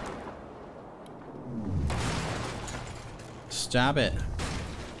 Stop it.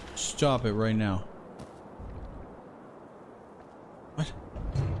 Stop it right now. What?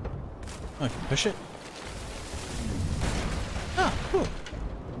 Oh, I can push it? Ah, cool.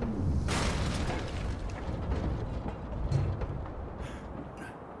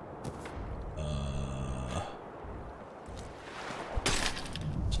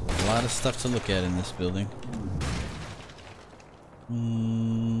 There's a lot of stuff to look at in this building.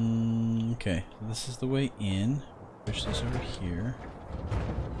 Okay, so this is the way in. Push this over here.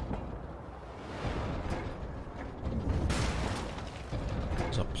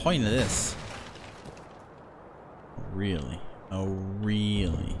 What's the point of this? Really? Oh,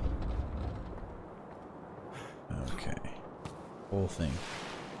 really? Okay. Whole thing.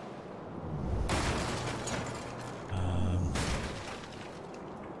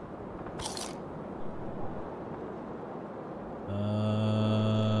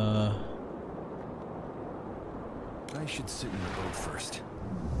 I should sit in the boat first.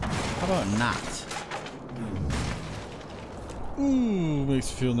 How about not? Ooh,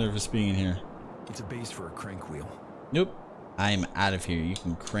 makes me feel nervous being in here. It's a base for a crank wheel. Nope. I'm out of here. You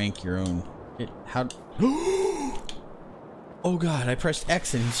can crank your own. How? Oh god! I pressed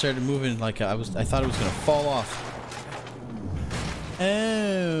X and he started moving like I thought it was gonna fall off.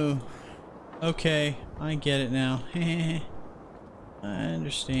 Oh. Okay, I get it now. I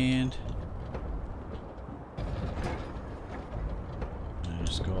understand. I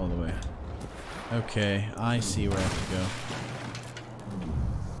just go all the way. Okay, I see where I have to go.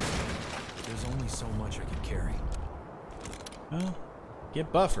 There's only so much I can carry. Well,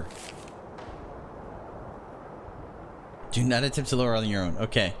 get buffer. Do not attempt to lower on your own.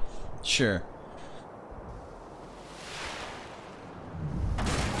 Okay, sure.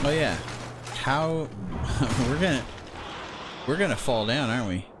 Oh yeah. How we're gonna fall down, aren't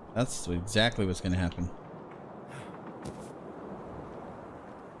we? That's exactly what's gonna happen.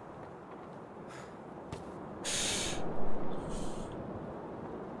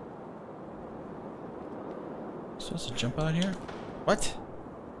 Supposed to jump out here? What?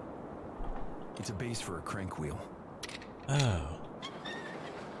 It's a base for a crank wheel. Oh.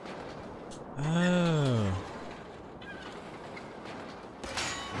 Oh.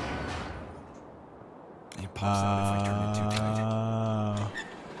 It pops out if I turn it too tight.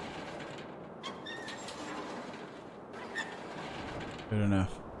 Good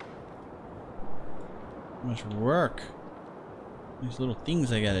enough. How much work. These little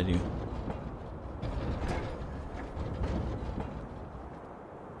things I gotta do.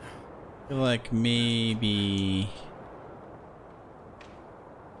 I feel like maybe...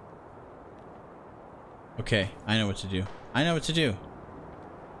 Okay, I know what to do. I know what to do.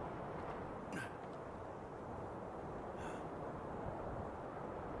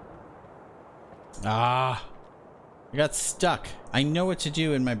 Ah, I got stuck. I know what to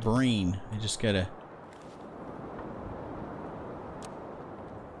do in my brain. I just gotta...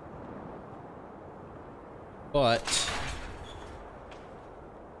 But...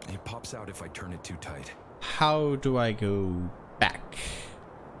 It pops out if I turn it too tight. how do I go back?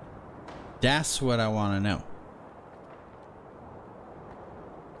 That's what I want to know.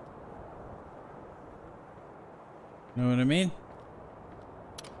 Know what I mean?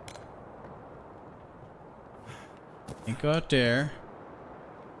 Can't go out there.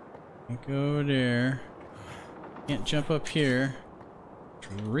 Can't go there. Can't jump up here. Which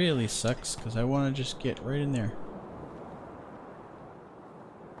really sucks because I want to just get right in there.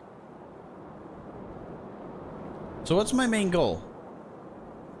 So what's my main goal?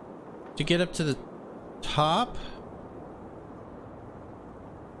 To get up to the top?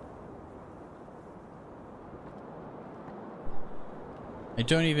 I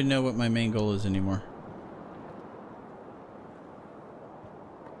don't even know what my main goal is anymore.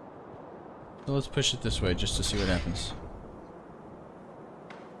 So let's push it this way just to see what happens.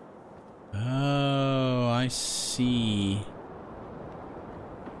 Oh, I see.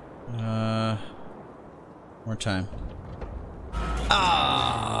 More time.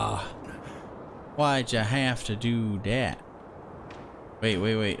 Ah! Why'd you have to do that? Wait,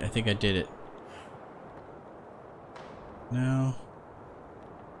 wait, wait. I think I did it. No.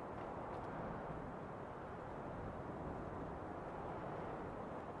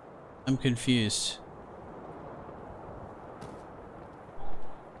 I'm confused.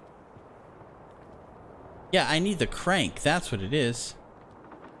 Yeah, I need the crank. That's what it is.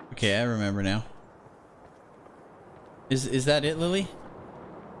 Okay, I remember now. Is that it, Lily?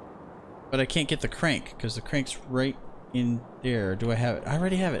 But I can't get the crank because the crank's right in there. Do I have it? I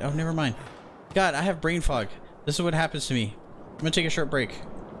already have it. Oh, never mind. God, I have brain fog. This is what happens to me. I'm gonna take a short break.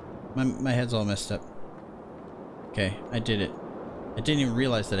 My head's all messed up. Okay, I did it. I didn't even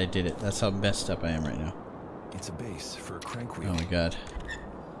realize that I did it. That's how messed up I am right now. It's a base for a crank wheel. Oh my god.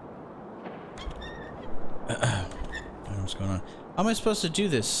 I don't know what's going on. How am I supposed to do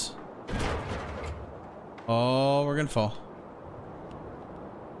this? Oh, we're gonna fall.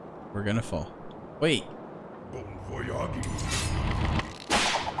 We're gonna fall. Wait. Bon voyage.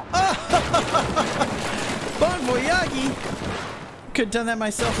 Bon voyage! Could have done that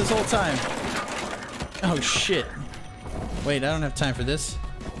myself this whole time. Oh shit. Wait, I don't have time for this.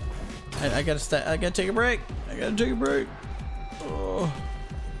 I gotta take a break. I gotta take a break. Oh.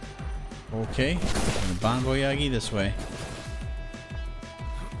 Okay. I'm gonna bon voyage this way.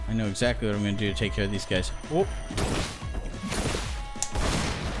 I know exactly what I'm gonna do to take care of these guys. Whoop.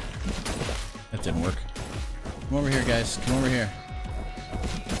 That didn't work. Come over here, guys. Come over here.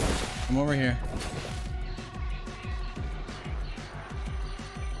 Come over here.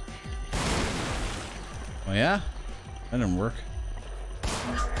 Oh yeah? That didn't work.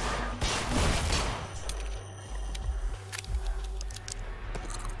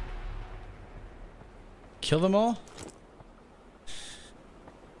 Kill them all?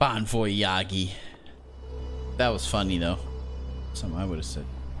 Bon voyage. That was funny though. Something I would have said.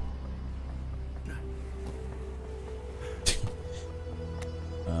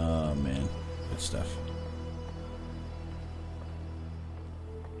 Oh man, good stuff.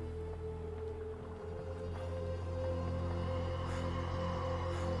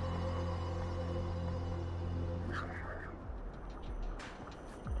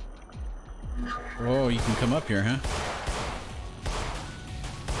 Whoa, you can come up here, huh?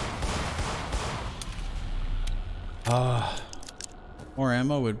 More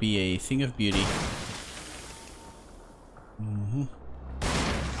ammo would be a thing of beauty. Mm-hmm.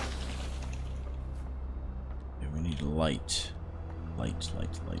 need light. Light.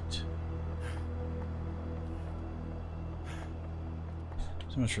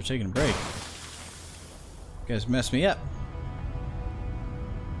 So much for taking a break. You guys messed me up.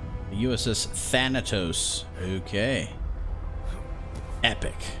 The USS Thanatos. Okay.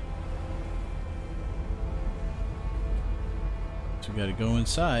 Epic. So we gotta go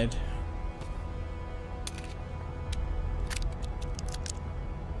inside.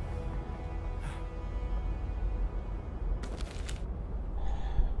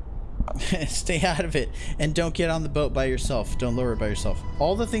 Stay out of it and don't get on the boat by yourself. Don't lower it by yourself.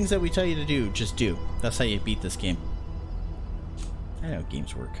 All the things that we tell you to do, just do. That's how you beat this game. I know how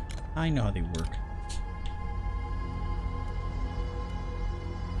games work. I know how they work.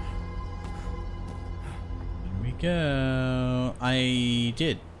 Here we go. I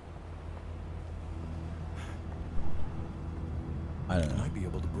did. I don't know. Might be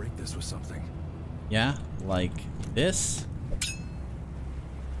able to break this with something. Yeah, like this.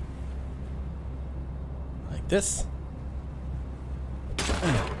 Like this.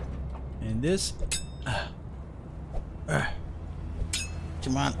 And this.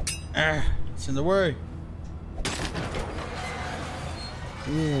 Come on. It's in the way.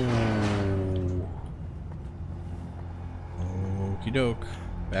 Ooh. Okie doke.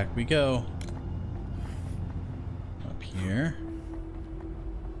 Back we go. Up here.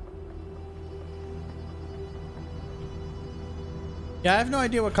 Yeah, I have no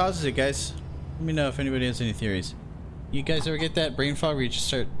idea what causes it, guys. Let me know if anybody has any theories. You guys ever get that brain fog where you just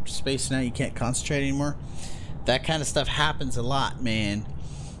start spacing out, you can't concentrate anymore? That kind of stuff happens a lot, man.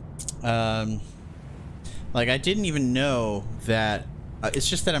 Like, I didn't even know that... it's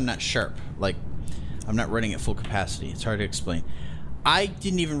just that I'm not sharp. Like, I'm not running at full capacity. It's hard to explain. I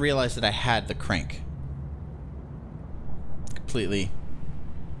didn't even realize that I had the crank. Completely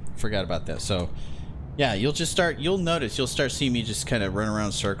forgot about that. So, yeah, you'll notice, you'll start seeing me just kind of run around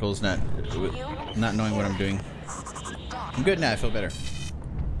in circles, not knowing what I'm doing. I'm good now, I feel better.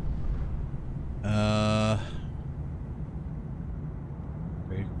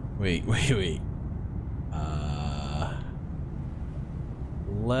 Wait.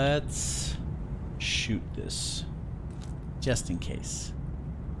 Let's shoot this. Just in case.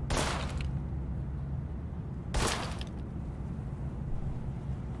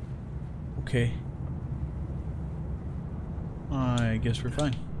 Okay. I guess we're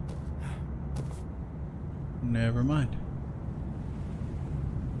fine. Never mind.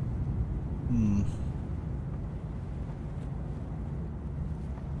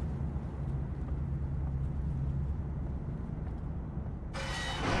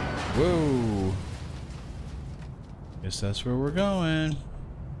 Whoa. Guess that's where we're going.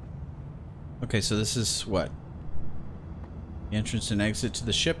 Okay, so this is what? The entrance and exit to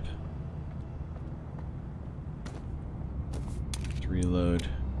the ship. Let's reload.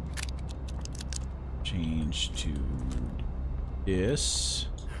 Change to this.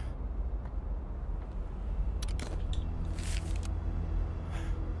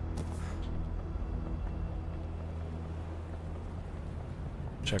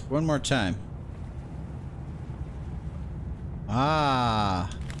 Check one more time. Ah.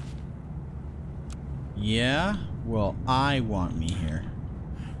 Yeah? Well, I want me here.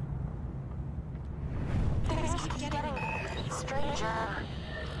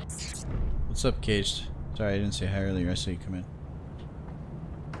 What's up, Caged? Sorry, I didn't say hi earlier. I saw you come in.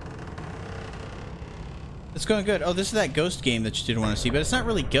 It's going good. Oh, this is that ghost game that you didn't want to see, but it's not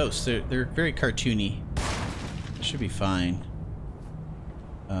really ghosts. They're very cartoony. It should be fine.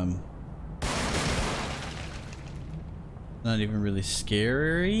 Not even really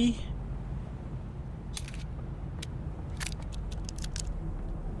scary.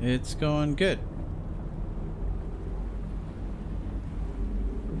 It's going good.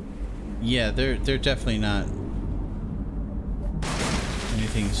 Yeah, they're definitely not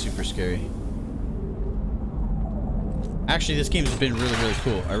anything super scary. Actually, this game's been really, really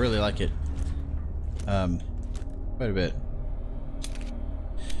cool. I really like it. Quite a bit.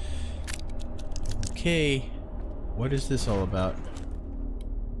 Okay, what is this all about?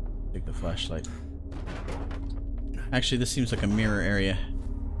 Take the flashlight. Actually, this seems like a mirror area.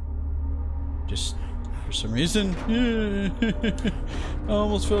 Just for some reason. I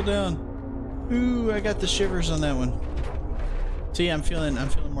almost fell down. Ooh, I got the shivers on that one. See, I'm feeling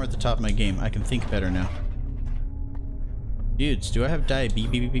more at the top of my game. I can think better now. Dudes, do I have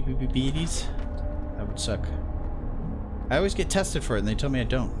diabetes? That would suck. I always get tested for it and they tell me I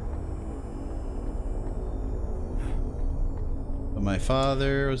don't. But my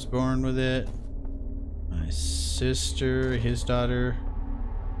father was born with it. My sister, his daughter.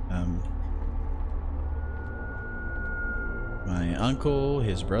 My uncle,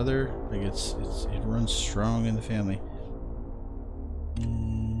 his brother. Like it runs strong in the family.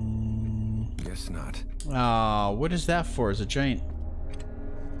 Guess not. Oh, what is that for? Is a giant...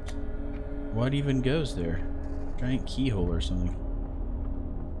 What even goes there? Giant keyhole or something.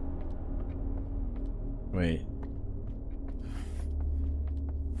 Wait.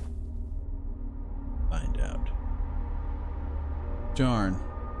 Find out. Darn.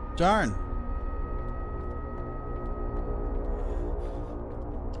 Darn!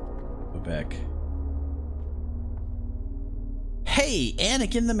 Go back. Hey,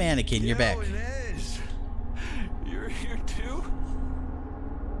 Anakin the Mannequin, you're back. Inez, you're here too?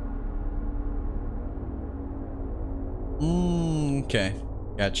 Okay.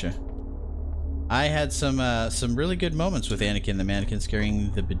 Gotcha. I had some really good moments with Anakin the Mannequin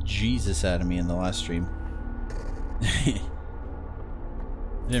scaring the bejesus out of me in the last stream. I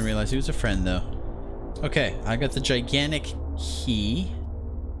didn't realize he was a friend though. Okay, I got the gigantic key.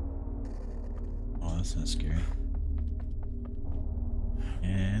 Oh, that's not scary.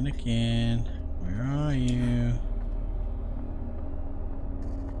 Anakin, where are you?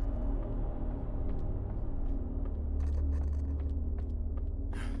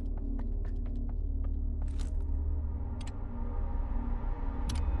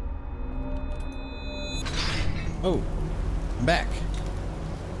 Oh, I'm back.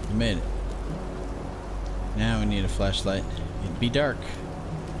 I made it. Now we need a flashlight. It'd be dark.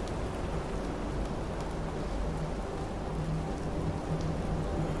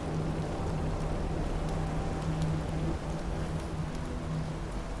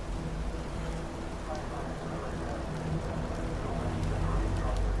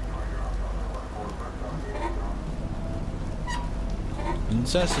 In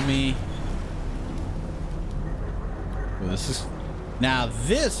Sesame. Oh,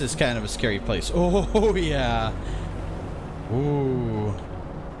 this is kind of a scary place. Oh yeah. Ooh.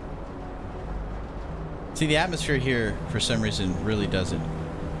 See, the atmosphere here for some reason really doesn't.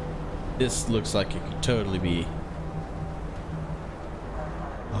 This looks like it could totally be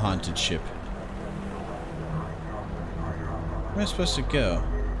a haunted ship. Where am I supposed to go?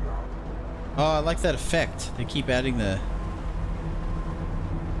 Oh, I like that effect. They keep adding the...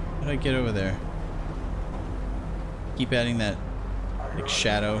 How do I get over there? Keep adding that, like,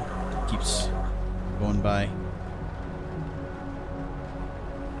 shadow. Keeps going by.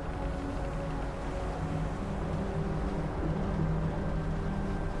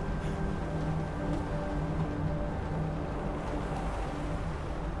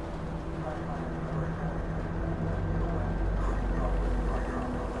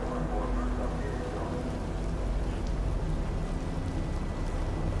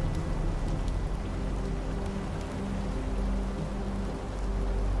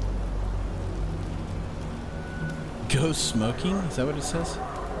 Go smoking? Is that what it says?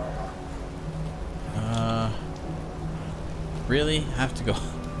 Really? I have to go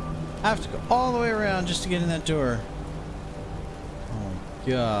all the way around just to get in that door. Oh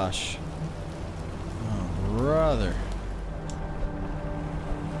gosh. Oh brother.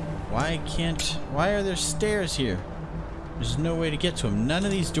 Why are there stairs here? There's no way to get to them. None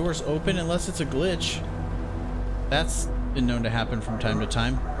of these doors open unless it's a glitch. That's been known to happen from time to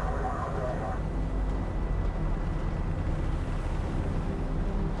time.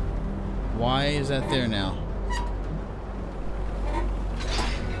 Why is that there now?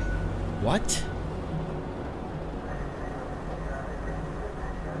 What?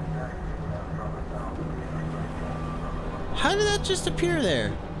 How did that just appear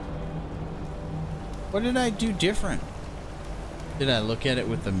there? What did I do different? Did I look at it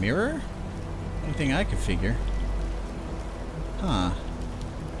with the mirror? Only thing I could figure. Huh.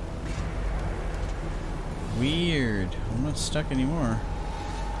 Weird. I'm not stuck anymore.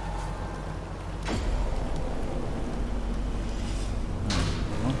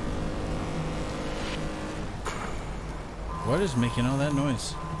 What is making all that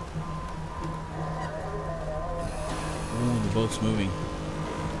noise? Oh, the boat's moving.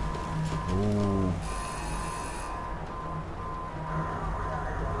 Oh.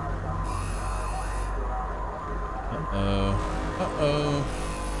 Uh-oh. Uh-oh.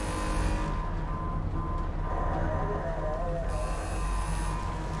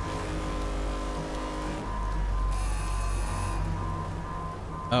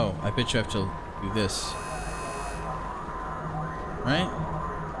 Oh, I bet you have to do this. Right?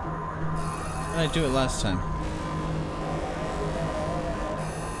 How did I do it last time?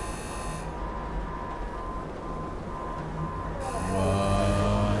 What?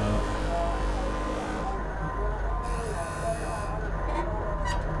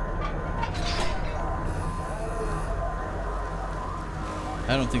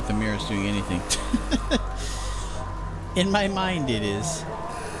 I don't think the mirror's doing anything. In my mind, it is.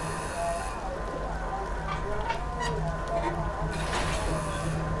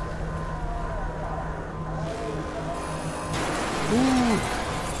 Ooh!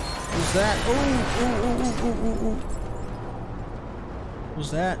 Who's that? Ooh!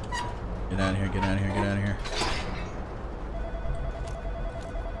 Who's that? Get out of here, get out of here, get out of here.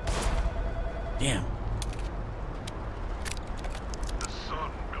 Damn. The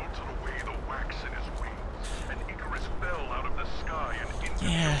sun melted away the wax in his wings, and Icarus fell out of the sky and into the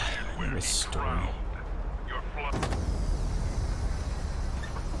ocean where he drowned. Your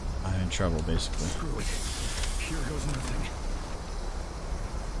I'm in trouble, basically. Screw it. Here goes nothing.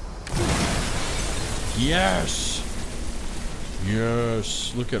 Yes!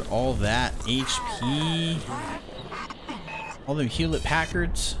 Yes! Look at all that HP. All them Hewlett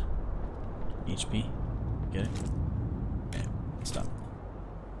Packards. HP. Get it? Okay, stop.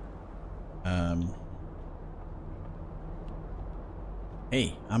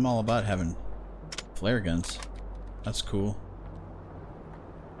 Hey, I'm all about having flare guns. That's cool.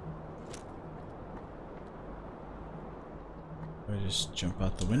 Do I just jump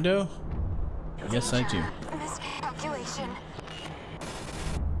out the window? Yes, I do. Miscalculation.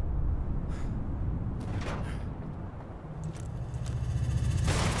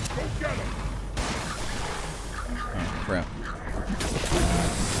 Oh, crap.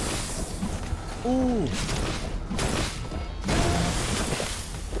 Ooh!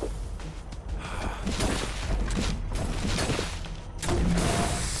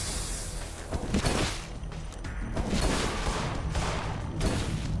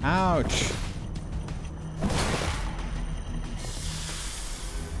 Ouch!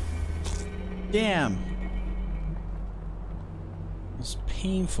 Damn! It's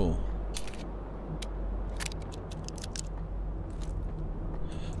painful.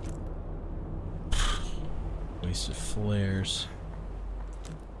 Wasted flares.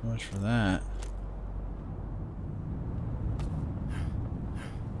 How much for that?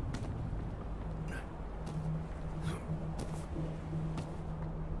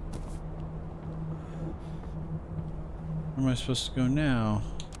 Where am I supposed to go now?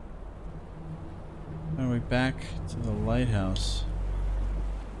 Are we back to the lighthouse?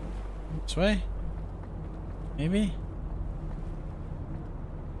 This way? Maybe?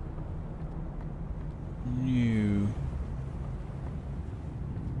 New.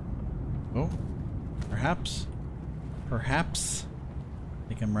 Oh, perhaps. Perhaps. I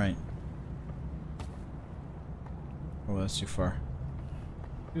think I'm right. Oh, that's too far.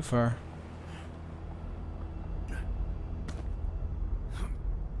 Too far.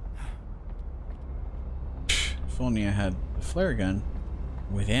 If only I had a flare gun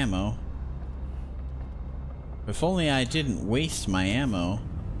with ammo. If only I didn't waste my ammo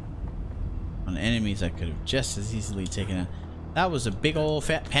on enemies I could have just as easily taken out. That was a big old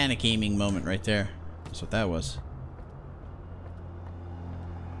fat panic aiming moment right there. That's what that was.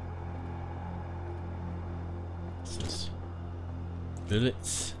 What's this?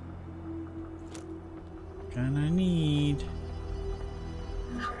 Bullets. Kinda need.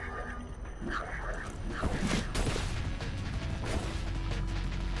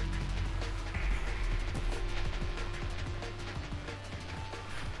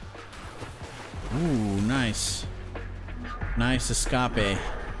 Ooh, nice. Nice escape.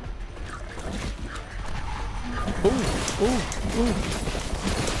 Ooh.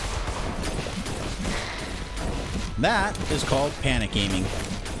 That is called panic aiming.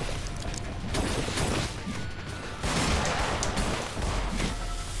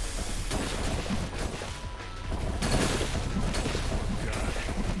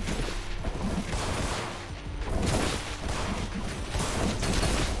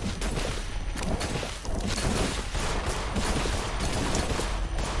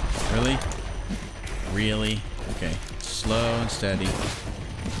 Really? Really? Okay. Slow and steady.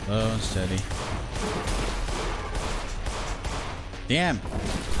 Slow and steady. Damn.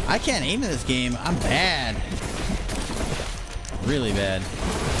 I can't aim in this game. I'm bad. Really bad.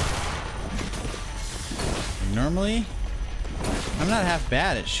 Normally, I'm not half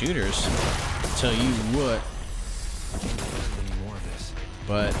bad at shooters. I'll tell you what. Any more of this?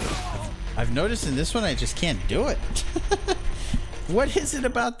 But I've noticed in this one I just can't do it. What is it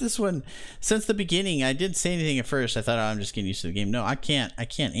about this one? Since the beginning, I didn't say anything at first. I thought, oh, I'm just getting used to the game. No, I can't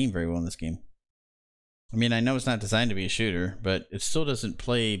aim very well in this game. I mean, I know it's not designed to be a shooter, but it still doesn't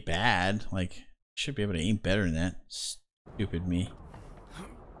play bad. Like, I should be able to aim better than that. Stupid me.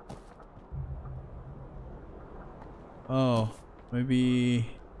 Oh, maybe.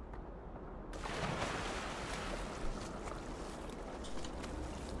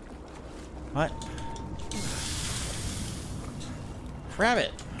 What? Grab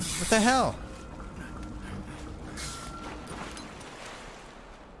it! What the hell?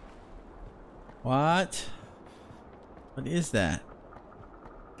 What? What is that?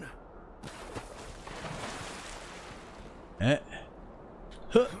 Huh.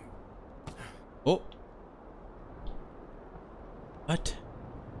 Oh. What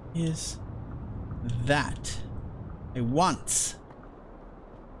is that? I want.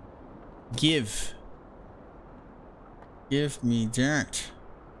 Give me that. Is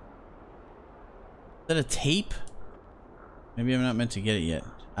that a tape? Maybe I'm not meant to get it yet.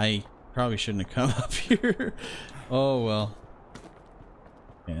 I probably shouldn't have come up here. Oh well.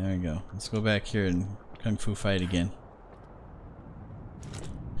 Okay, there we go. Let's go back here and kung fu fight again.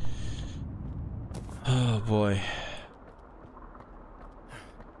 Oh boy.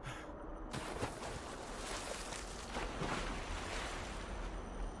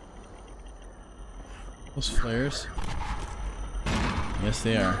 Those flares? Yes,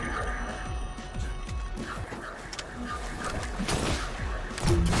 they are.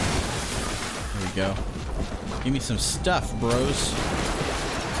 There we go. Give me some stuff, bros.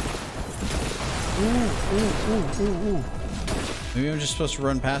 Ooh. Maybe I'm just supposed to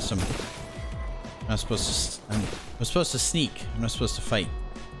run past them. I'm not supposed to. I'm supposed to sneak. I'm not supposed to fight.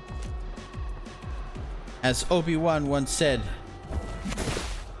 As Obi-Wan once said,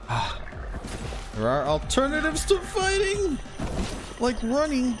 there are alternatives to fighting, like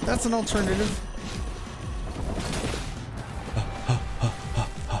running. That's an alternative.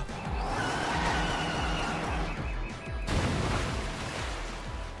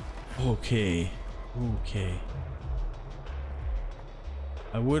 Okay.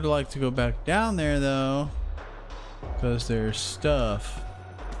 I would like to go back down there though, because there's stuff.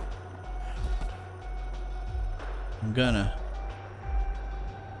 I'm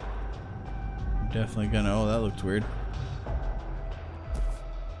definitely gonna. Oh, that looked weird.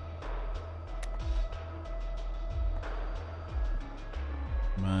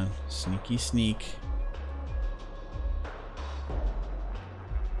 Come on, sneaky sneak.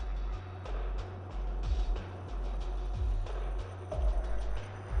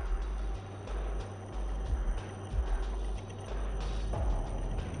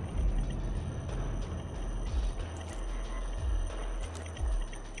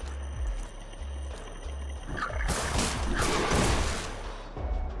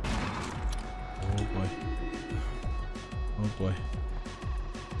 Boy.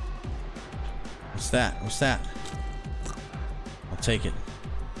 What's that? What's that? I'll take it.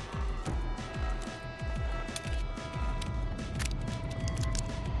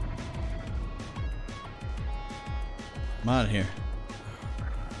 I'm out of here.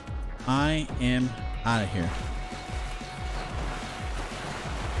 I am out of here.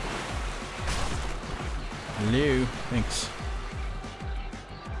 Hello. Thanks.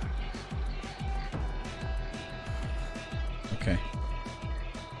 Okay.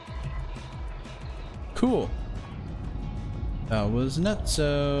 Cool. That was nuts.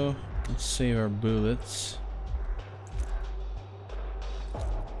 So let's save our bullets.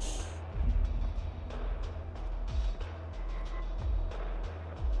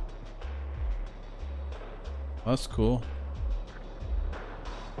 That's cool.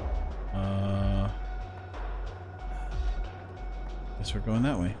 Guess we're going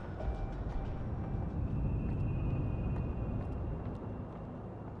that way.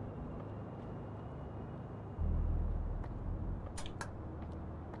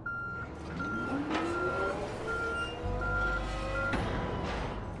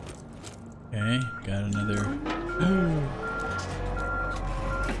 Okay, got another.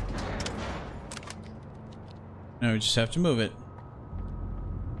 Now we just have to move it.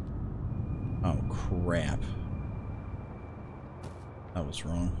 Oh crap. That was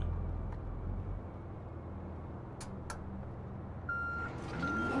wrong.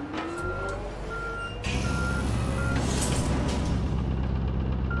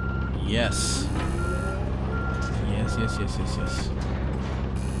 Yes. Yes.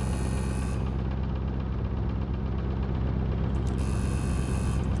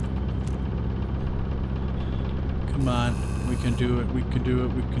 Come on, we can do it, we can do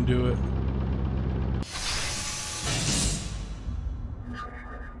it, we can do it.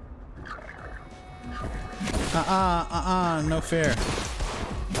 No fair.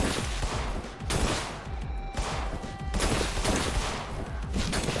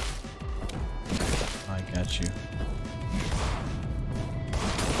 I got you.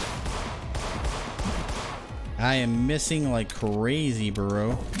 I am missing like crazy,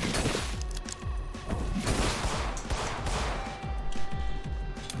 bro.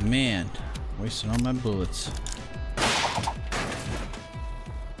 Man, Wasting all my bullets.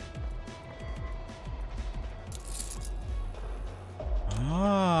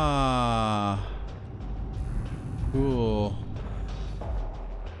 Ah. Cool.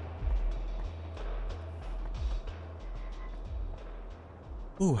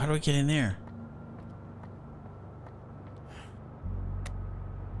 Ooh, how do I get in there?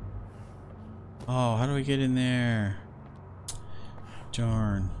 Oh, how do I get in there?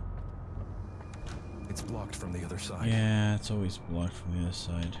 Darn. It's blocked from the other side. Yeah, it's always blocked from the other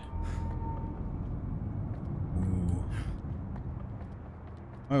side. Ooh.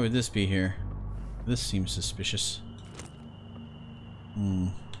 Why would this be here? This seems suspicious. Hmm.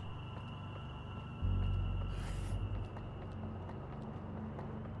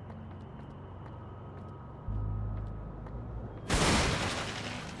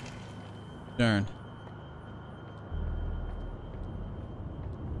 Darn.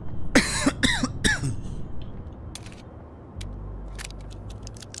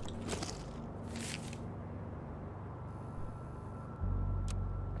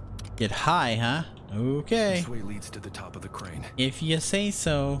 Get high, huh? Okay. This way leads to the top of the crane. If you say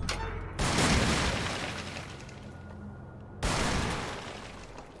so.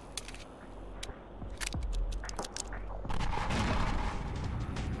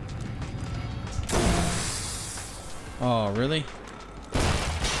 Oh, really?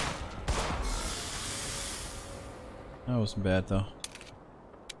 That wasn't bad, though.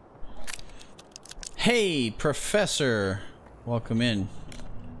 Hey, Professor! Welcome in.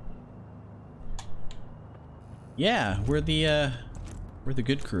 Yeah, we're the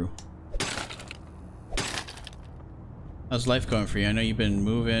good crew. How's life going for you? I know you've been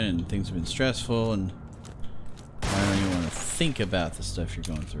moving and things have been stressful, and I don't even want to think about the stuff you're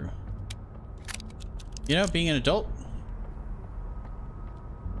going through. You know, being an adult.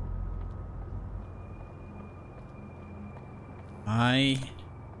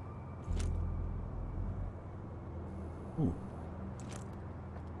 Ooh.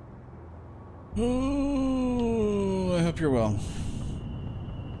 Oh, I hope you're well.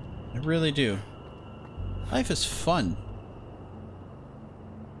 I really do. Life is fun.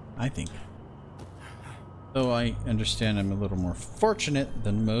 I think. Though I understand I'm a little more fortunate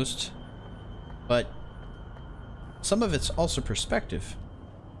than most. But some of it's also perspective.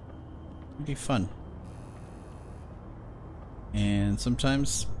 It'd be fun. And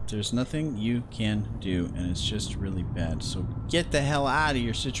sometimes there's nothing you can do, and it's just really bad. So get the hell out of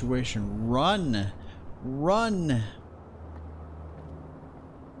your situation. Run! Run!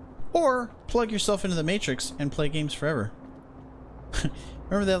 Or plug yourself into the Matrix and play games forever.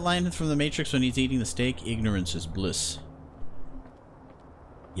 Remember that line from the Matrix when he's eating the steak? Ignorance is bliss.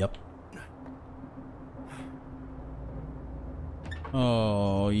 Yep.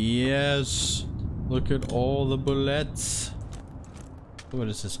 Oh, yes. Look at all the bullets. What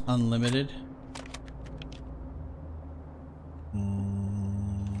is this? Unlimited? How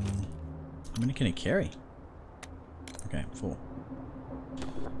many can it carry? Okay, full.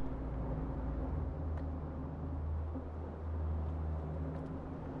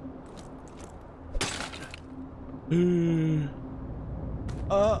 You've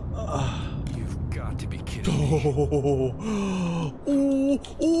got to be kidding me.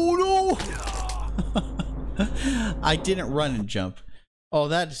 Oh no! I didn't run and jump. Oh,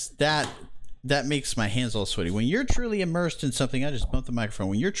 that makes my hands all sweaty. When you're truly immersed in something, I just bumped the microphone.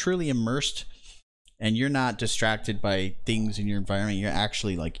 When you're truly immersed and you're not distracted by things in your environment, you're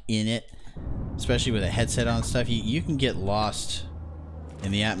actually like in it, especially with a headset on and stuff, you can get lost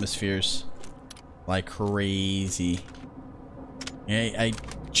in the atmospheres like crazy. I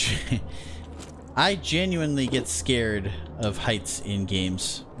genuinely get scared of heights in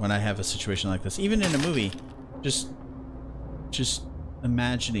games when I have a situation like this. Even in a movie, just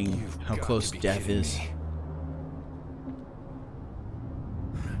imagining how close death is.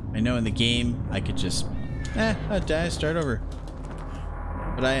 I know in the game I could just I'd die, start over.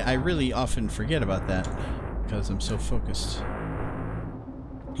 But I really often forget about that because I'm so focused.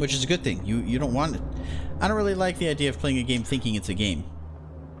 Which is a good thing. You don't want it. I don't really like the idea of playing a game thinking it's a game.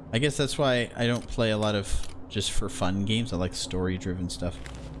 I guess that's why I don't play a lot of just for fun games. I like story-driven stuff.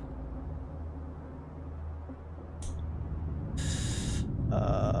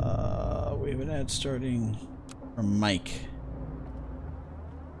 We have an ad starting from Mike.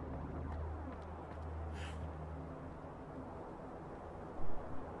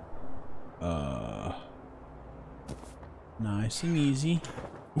 Nice and easy.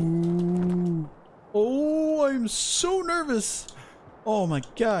 Ooh. Oh, I'm so nervous. Oh my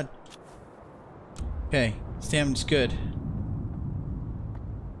god. Okay, stamina's good.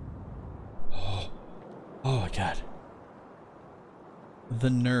 Oh my god. The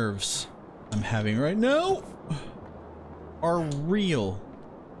nerves I'm having right now are real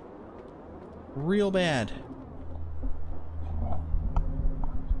bad.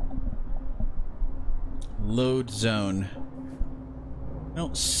 Load zone. I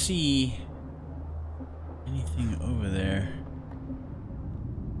don't see anything over there.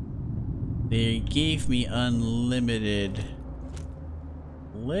 They gave me unlimited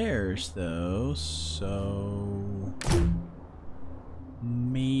flares though, so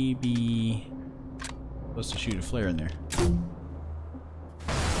maybe I'm supposed to shoot a flare in there.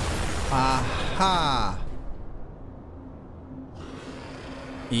 Aha!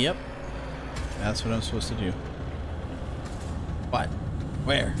 Yep. That's what I'm supposed to do. What?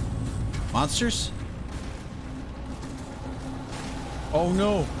 Where? Monsters? Oh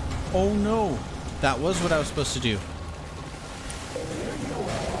no! Oh no! That was what I was supposed to do.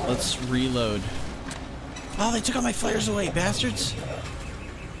 Let's reload. Oh, they took all my flares away, bastards!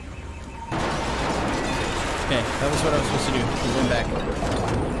 Okay, that was what I was supposed to do. I'm going back.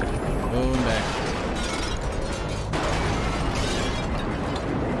 Going back.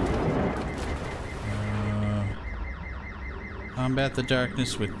 Combat the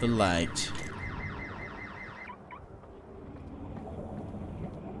darkness with the light.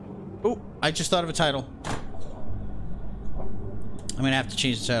 Oh, I just thought of a title. I'm gonna have to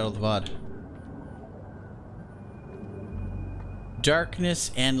change the title of the VOD.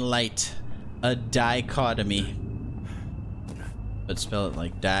 Darkness and Light. A DIEchotomy. But spell it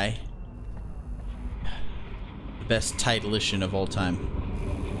like die. The best titleition of all time.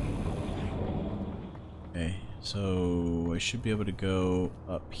 Okay, so I should be able to go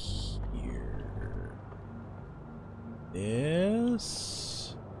up here.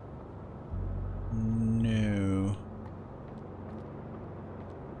 This? No.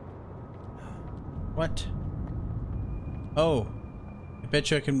 What? Oh. I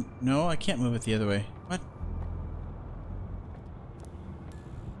bet you I can... No, I can't move it the other way. What?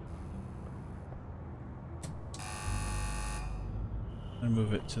 I'm gonna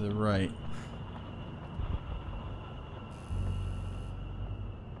move it to the right.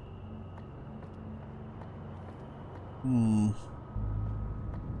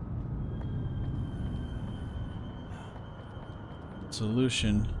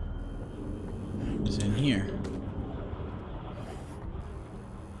 Solution is in here.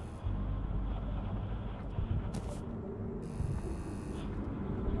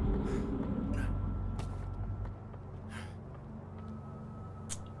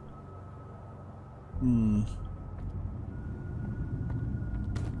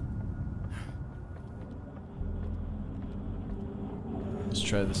 Let's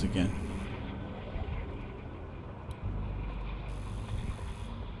try this again.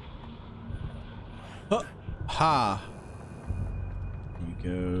 Oh, ha! Here we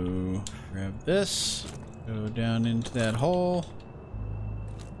go. Grab this. Go down into that hole.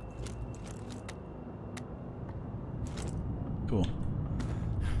 Cool.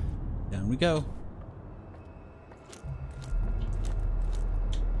 Down we go.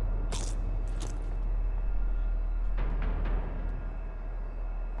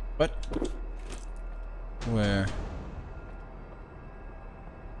 What? Where?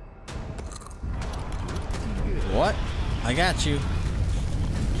 What? I got you.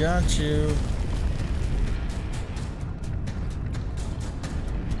 Got you.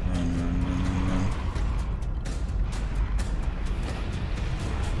 Run, run, run, run, run.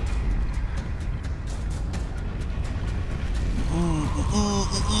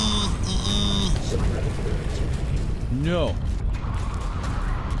 No.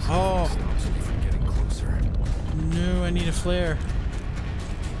 Oh. No, I need a flare.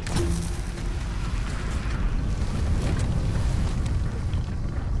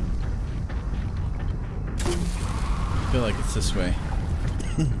 I feel like it's this way.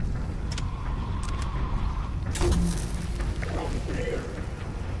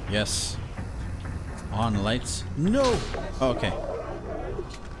 Yes. On lights. No! Oh, okay.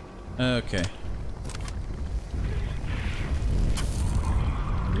 Okay.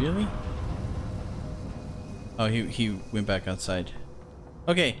 Really? Oh, he went back outside.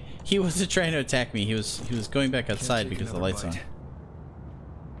 Okay, he wasn't trying to attack me. He was going back outside because the light's on.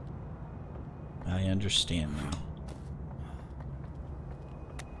 I understand now.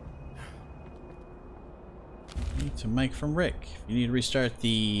 It's a mic from Rick. If you need to restart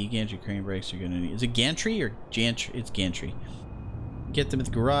the gantry crane brakes, you're gonna need... Is it gantry or gantry? It's gantry. Get them at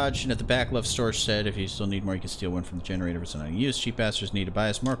the garage and at the back left storage shed. If you still need more, you can steal one from the generator if it's not in use. Cheap bastards need to buy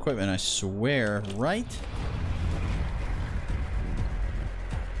us more equipment, I swear, right?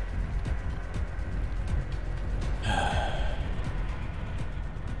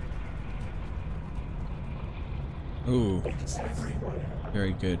 Ooh.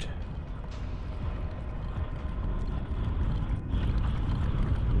 Very good.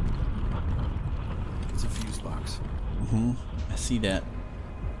 It's a fuse box. Mm-hmm. I see that.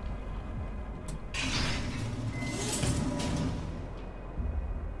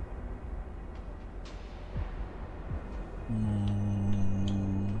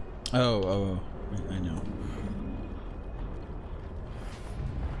 Oh, I know.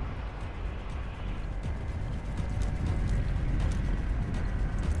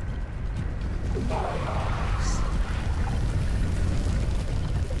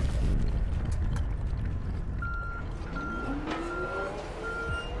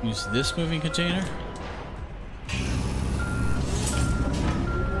 Use this moving container.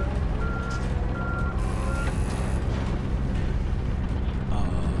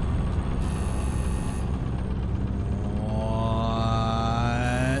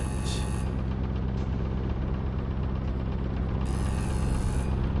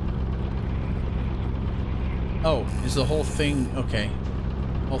 Oh, is the whole thing okay?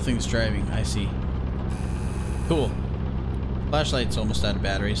 Whole thing's driving. I see. Cool. Flashlight's almost out of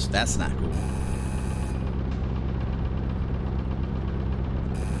batteries. That's not cool.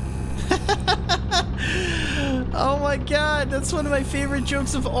 Oh my god, that's one of my favorite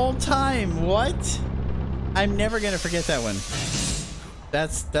jokes of all time. What? I'm never gonna forget that one.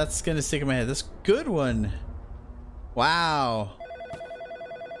 That's gonna stick in my head. That's a good one. Wow.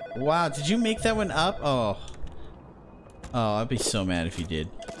 Wow, did you make that one up? Oh. Oh, I'd be so mad if you did.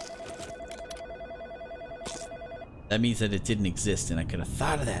 That means that it didn't exist and I could have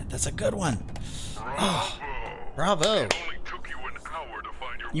thought of that. That's a good one. Oh, bravo. It only took you an hour to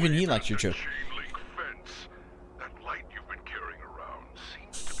find your Even way he past likes your the joke. chain link fence. That light you've been carrying around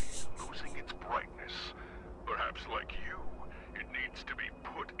seems to be losing its brightness. Perhaps like you, it needs to be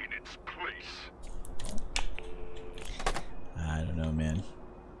put in its place. I don't know, man.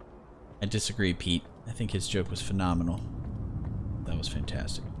 I disagree, Pete. I think his joke was phenomenal. That was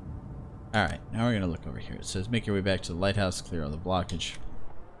fantastic. Alright, now we're going to look over here. It says, make your way back to the lighthouse, clear all the blockage.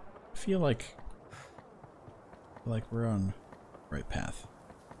 I feel like we're on the right path.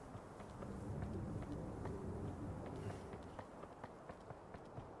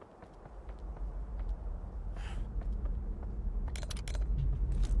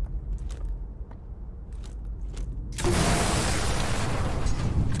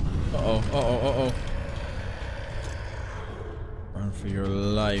 Uh-oh, uh-oh, uh-oh. Run for your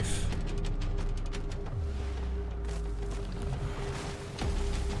life.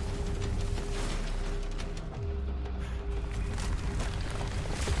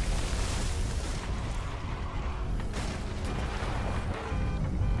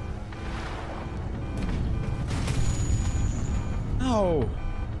 No.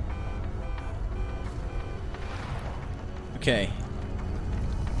 Okay.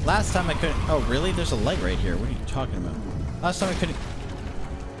 Last time I couldn't... Oh, really? There's a light right here. What are you talking about? Last time I couldn't...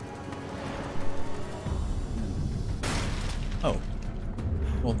 Oh.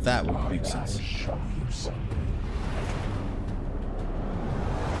 Well, that would make sense.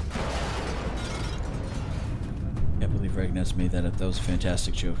 Can't believe Regness made that up. That was a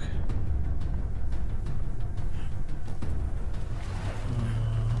fantastic joke.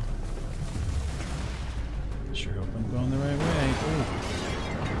 Sure hope I'm going the right way. Ooh.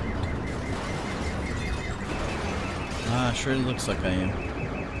 Ah, sure looks like I am.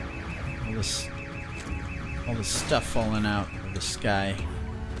 All this stuff falling out of the sky.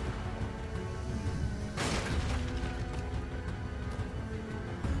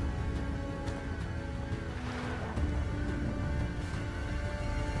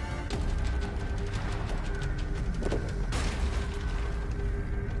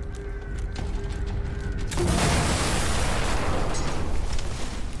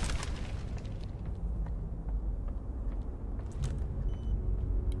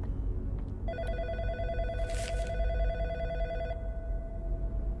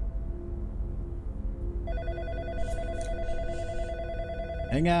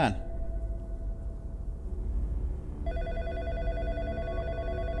 Hang on.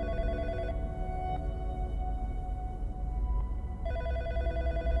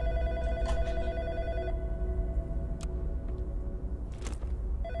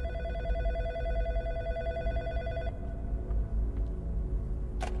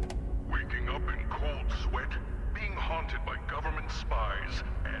 Waking up in cold sweat, being haunted by government spies,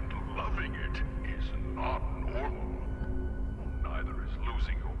 and loving it is not normal. Neither is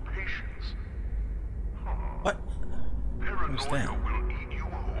losing your patience. What? What's Paranoia that? will eat you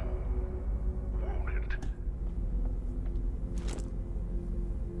whole, won't it?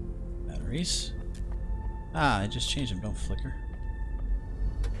 Batteries. Ah, I just changed them. Don't flicker.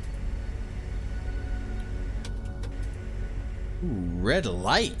 Ooh, red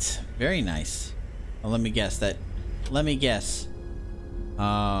light. Very nice. Oh, let me guess that. Let me guess.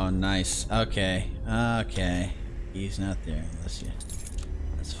 Oh, nice. Okay. Okay. He's not there. Unless you.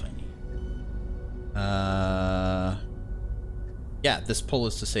 That's funny. Yeah, this pull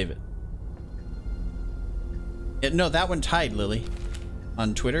is to save it. No, that one tied, Lily.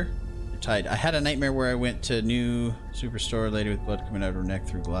 On Twitter. It tied. I had a nightmare where I went to new superstore, lady with blood coming out of her neck,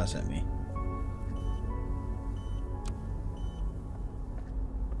 threw glass at me.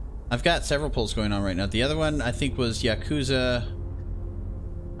 I've got several pulls going on right now. The other one, I think, was Yakuza.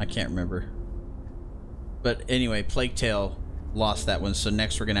 I can't remember. But anyway, Plague Tale lost that one, so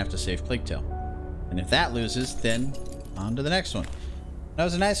next we're going to have to save Plague Tale. And if that loses, then on to the next one. When I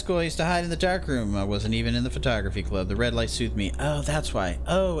was in high school, I used to hide in the dark room. I wasn't even in the photography club. The red light soothed me. Oh, that's why.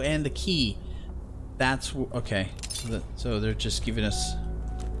 Oh, and the key. That's... okay. So they're just giving us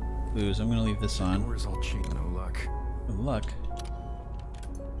clues. I'm going to leave this on. Doors all cheap, no luck. No luck.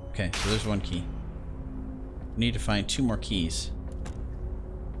 Okay, so there's one key. We need to find 2 more keys.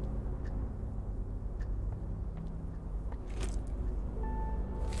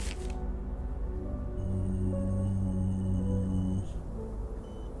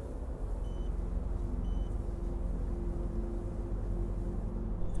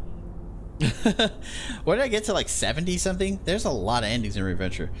 What did I get to, like 70 something? There's a lot of endings in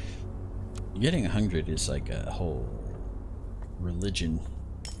Reventure. Getting 100 is like a whole religion.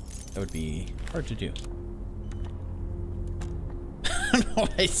 That would be hard to do. I don't know why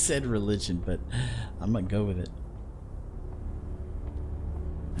I said religion, but I'm gonna go with it.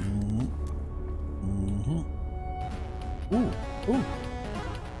 Ooh, ooh.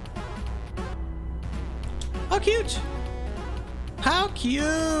 How cute! How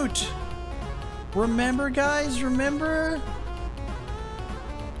cute! Remember, guys? Remember?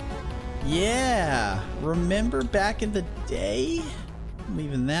 Yeah. Remember back in the day? I'm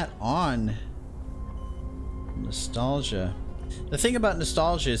leaving that on. Nostalgia. The thing about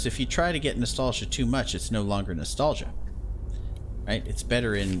nostalgia is if you try to get nostalgia too much, it's no longer nostalgia. Right? It's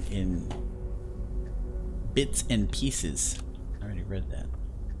better in bits and pieces. I already read that.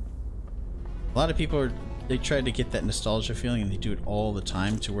 A lot of people they try to get that nostalgia feeling and they do it all the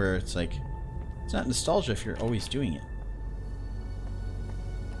time to where it's like, it's not nostalgia if you're always doing it.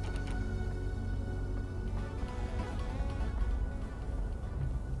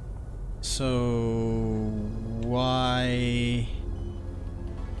 So why?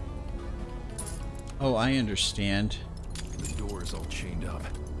 Oh, I understand. The door's all chained up.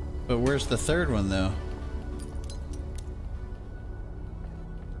 But where's the third one though?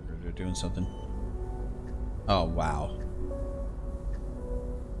 They're doing something. Oh wow.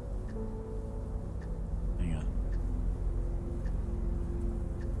 Hang on.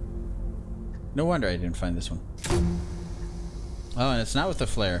 No wonder I didn't find this one. Oh, and it's not with the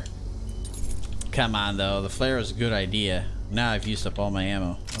flare. Come on, though. The flare is a good idea. Now I've used up all my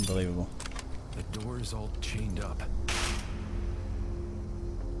ammo. Unbelievable. The door's all chained up.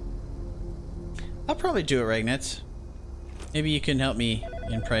 I'll probably do it, Ragnetz. Maybe you can help me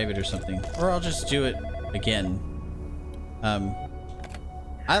in private or something. Or I'll just do it again.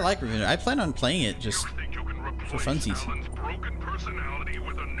 I like Revenant. I plan on playing it just for funsies.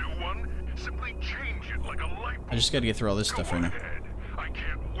 I just gotta get through all this stuff right now. I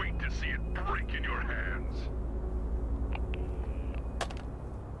can't wait to see it break in your hands.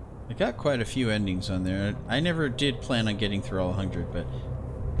 I got quite a few endings on there. I never did plan on getting through all 100, but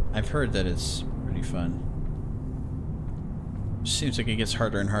I've heard that it's pretty fun. It seems like it gets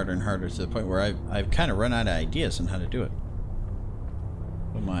harder and harder and harder to the point where I've kind of run out of ideas on how to do it.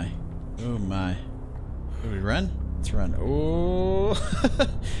 Oh my. Oh my. Do we run? Let's run. Oh!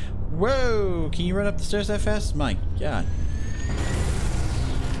 Whoa! Can you run up the stairs that fast? My God.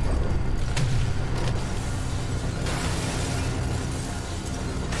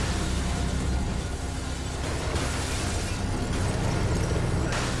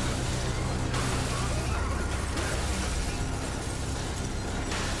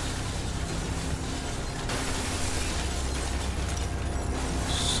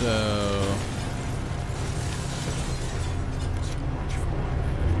 So...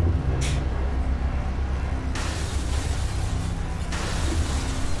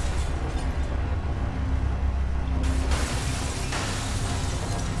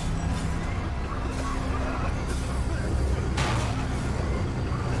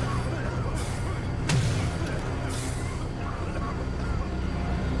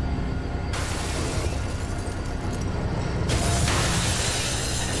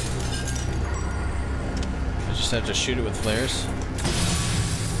 just have to shoot it with flares?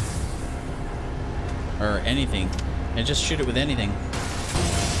 Or anything. And just shoot it with anything.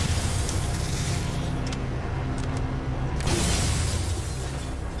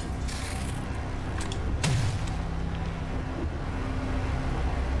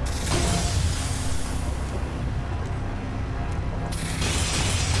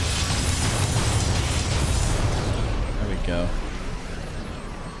 Go.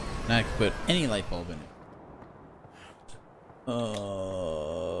 Now I can put any light bulb in it.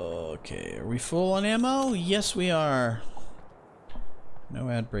 Okay, are we full on ammo? Yes, we are. No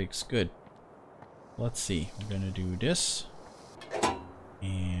ad breaks. Good. Let's see. We're gonna do this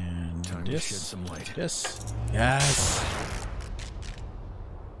and Time to shed some light. This. Yes.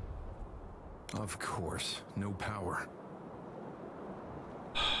 Of course, no power.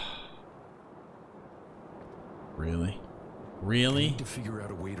 Really? I Really? need to figure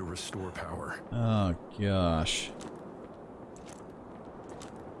out a way to restore power. Oh gosh.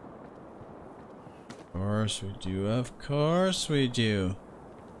 Of course we do. Of course we do.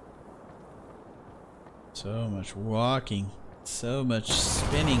 So much walking. So much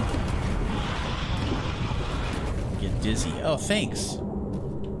spinning. Get dizzy. Oh, thanks.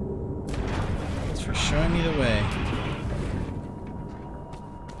 Thanks for showing me the way.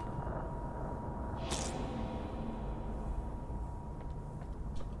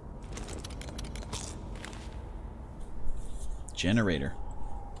 Generator.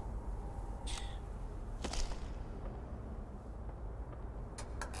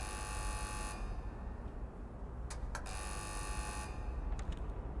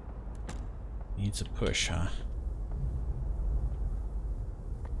 Needs a push, huh?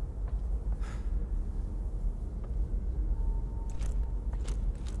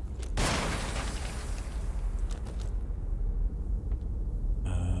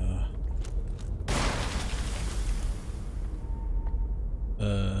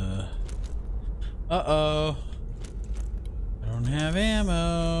 Uh-oh. I don't have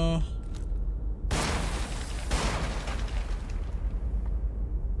ammo.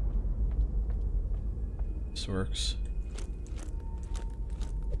 This works.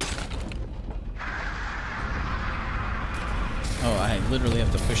 Oh, I literally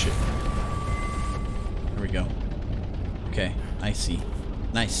have to push it. There we go. Okay, I see.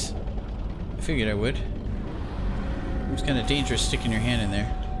 Nice. I figured I would. It was kind of dangerous sticking your hand in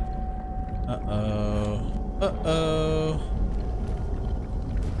there. Uh-oh. Uh-oh.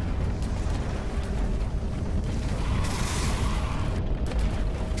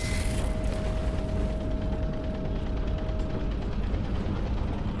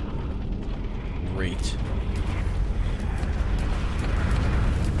 Great.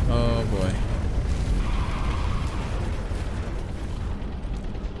 Oh boy.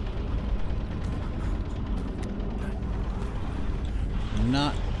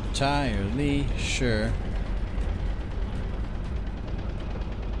 Not entirely sure.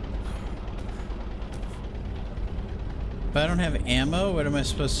 If I don't have ammo, what am I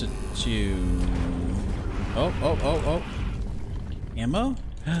supposed to do? Oh. Ammo?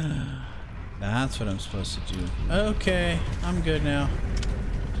 That's what I'm supposed to do. Okay, I'm good now.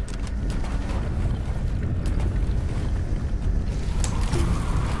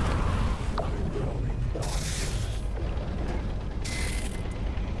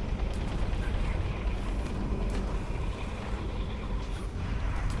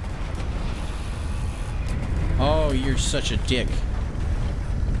 Oh, you're such a dick.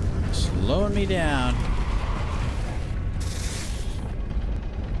 Slowing me down.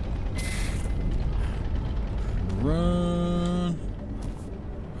 Run.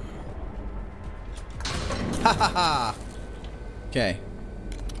 Ha ha ha. Okay.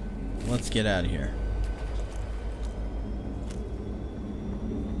 Let's get out of here.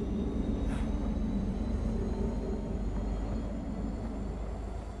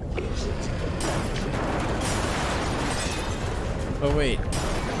 Oh wait,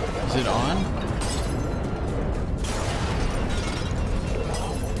 is it on?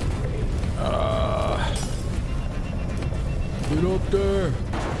 Get up there.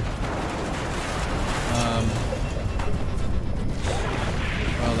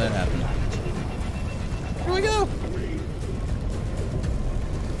 Well, that happened. Here we go.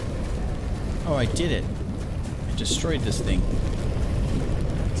 Oh, I did it. I destroyed this thing.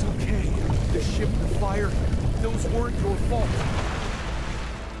 It's okay. The ship, the fire, those weren't your fault.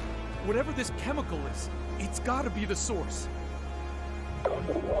 Whatever this chemical is, it's gotta be the source.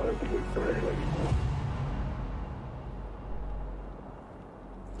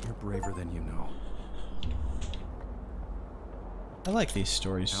 You're braver than you know. I like these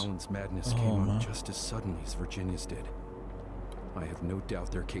stories. Alan's madness came on just as suddenly as Virginia's did. I have no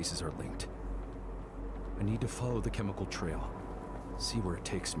doubt their cases are linked. I need to follow the chemical trail, see where it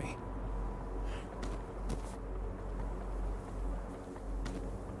takes me.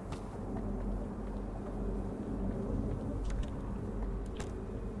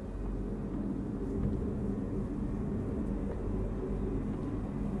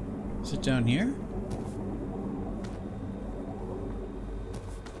 Is it down here?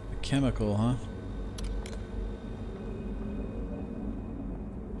 A chemical, huh?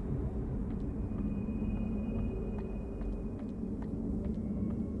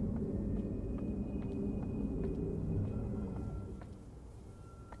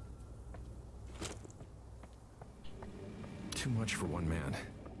 Too much for one man.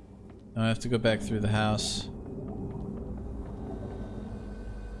 I have to go back through the house.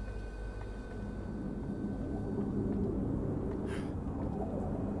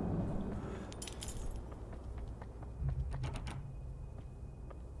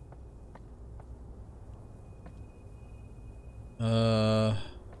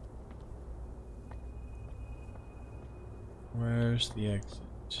 Where's the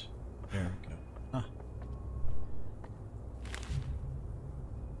exit? There we go. Huh.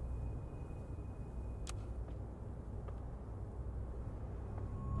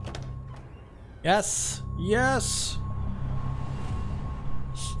 Yes! Yes!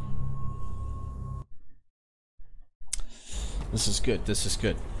 This is good. This is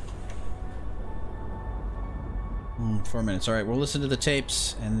good. 4 minutes. Alright, we'll listen to the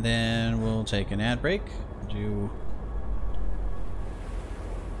tapes and then we'll take an ad break.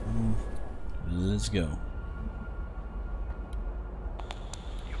 Let's go.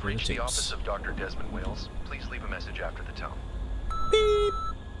 You've reached the office of Dr. Desmond Wales. Please leave a message after the tone. Beep!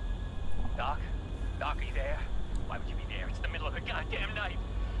 Doc? Doc, are you there? Why would you be there? It's the middle of the goddamn night.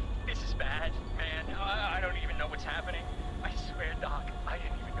 This is bad, man. I don't even know what's happening. I swear, Doc, I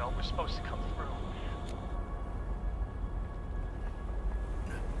didn't even know it was supposed to come through.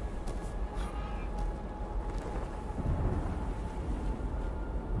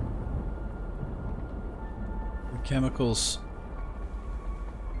 The chemicals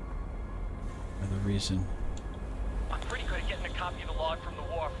are the reason. I'm pretty good at getting a copy of the log from the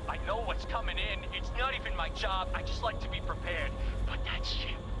wharf. I know what's coming in. It's not even my job. I just like to be prepared. But that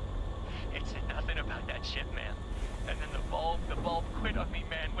ship, it said nothing about that ship, man. And then the bulb quit on me,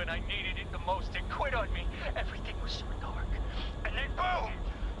 man. When I needed it the most, it quit on me. Everything was so dark. And then boom!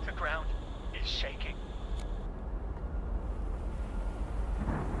 The ground is shaking.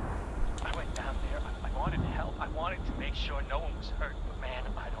 I went down there. I wanted to help. I wanted to make sure no one was hurt. But man,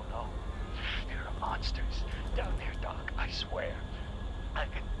 I don't know. There are monsters down there, Doc. I swear. I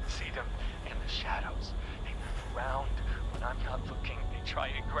could see them in the shadows. They move around when I'm not looking. They try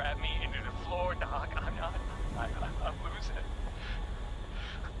to grab me into the floor, Doc. I'm losing it.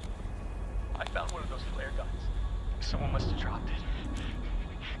 I found one of those flare guns. Someone must have dropped it.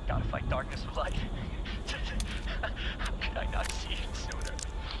 Gotta fight darkness with light. How could I not see it sooner?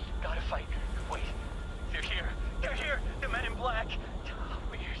 Gotta fight. Wait. They're here. They're here. The men in black. Oh,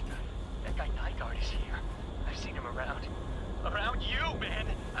 weird. That guy Nygaard is here. I've seen him around. Around you, man.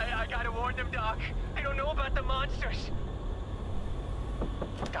 I gotta warn them, Doc. They don't know about the monsters.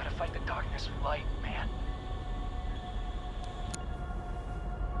 Gotta fight the darkness with light, man.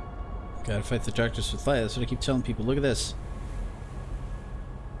 Gotta fight the darkness with light. That's what I keep telling people. Look at this.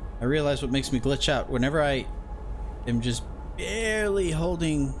 I realize what makes me glitch out. Whenever I am just barely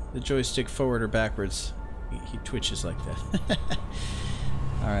holding the joystick forward or backwards, he twitches like that.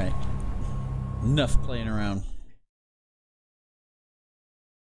 Alright. Enough playing around.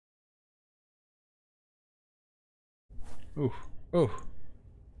 Ooh. Oh.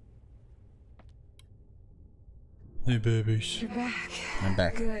 Hey, babies. You're back. I'm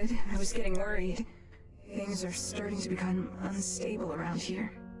back. Good. I was getting worried. Things are starting to become unstable around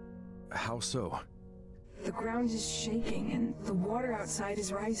here. How so? The ground is shaking and the water outside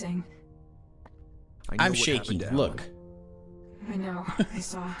is rising. I'm shaking. Look. I know. I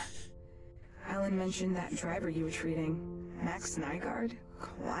saw. Alan mentioned that driver you were treating. Max Nygaard?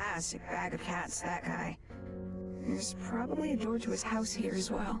 Classic bag of cats, that guy. There's probably a door to his house here as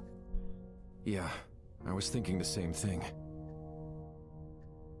well. Yeah, I was thinking the same thing.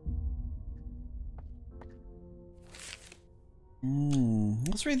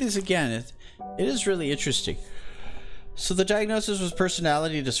 Let's read this again. It is really interesting. So the diagnosis was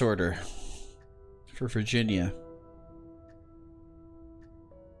personality disorder for Virginia.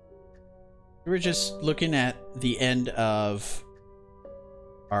 We were just looking at the end of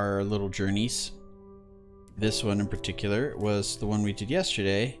our little journeys. This one in particular was the one we did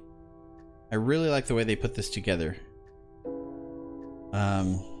yesterday. I really like the way they put this together.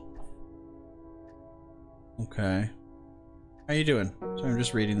 Okay. How you doing? So I'm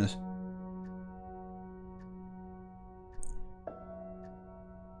just reading this.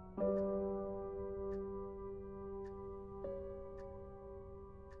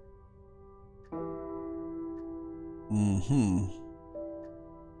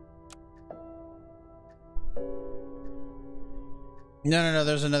 No,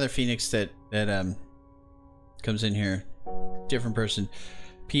 there's another Phoenix that comes in here. Different person.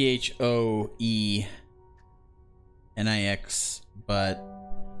 P-H-O-E-N-I-X, but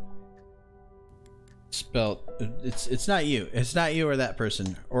spelt it's not you. It's not you or that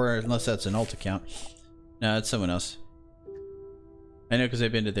person, or unless that's an alt account. No, it's someone else. I know because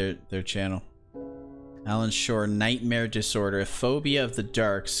I've been to their channel. Alan Shore, nightmare disorder, phobia of the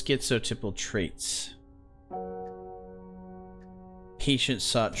dark, schizotypal traits. Patient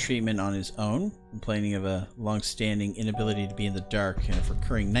sought treatment on his own, complaining of a long-standing inability to be in the dark and of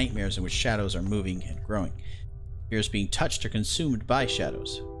recurring nightmares in which shadows are moving and growing. Fears being touched or consumed by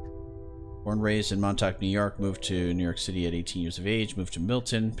shadows. Born and raised in Montauk, New York, moved to New York City at 18 years of age, moved to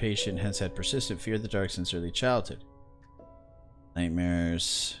Milton. Patient has had persistent fear of the dark since early childhood.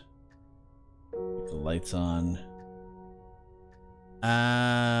 Nightmares. Keep the lights on.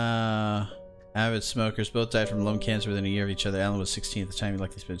 Avid smokers. Both died from lung cancer within a year of each other. Alan was 16 at the time. He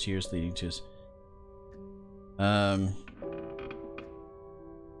likely spent 2 years leading to his...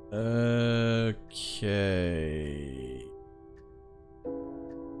 Okay.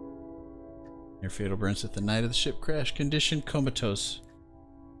 Near fatal burns at the night of the ship crash. Condition comatose.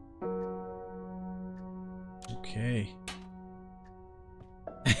 Okay.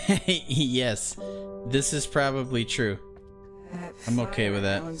 Yes. This is probably true. I'm okay with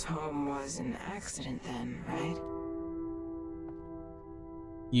that. Alan's home was an accident then, right?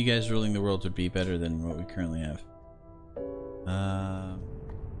 You guys ruling the world would be better than what we currently have.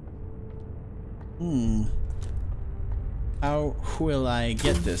 How will I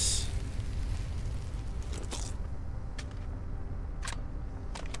get this?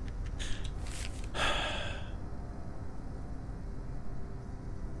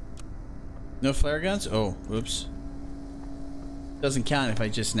 No flare guns? Oh, oops. Doesn't count if I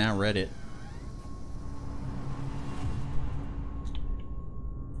just now read it.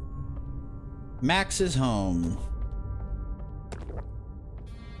 Max is home.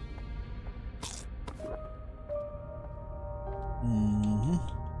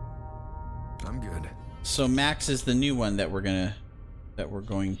 I'm good. So Max is the new one that we're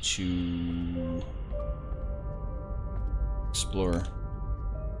going to explore.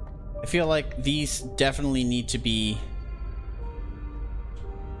 I feel like these definitely need to be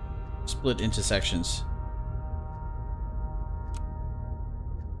split into sections.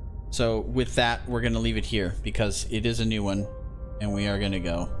 So with that, we're going to leave it here because it is a new one and we are going to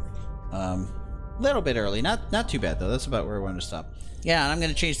go a little bit early. Not too bad though. That's about where I wanted to stop. Yeah, and I'm going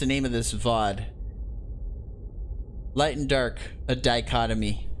to change the name of this VOD. Light and Dark, a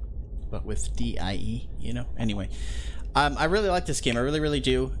Dichotomy, but with D-I-E, you know? Anyway. I really like this game. I really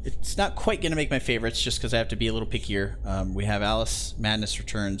do. It's not quite going to make my favorites just because I have to be a little pickier. We have Alice Madness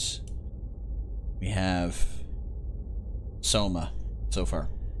Returns. We have Soma so far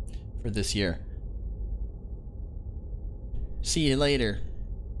for this year. See you later.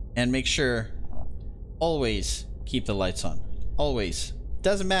 And make sure, always keep the lights on. Always.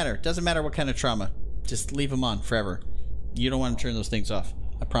 Doesn't matter. Doesn't matter what kind of trauma. Just leave them on forever. You don't want to turn those things off.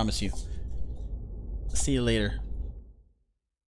 I promise you. See you later.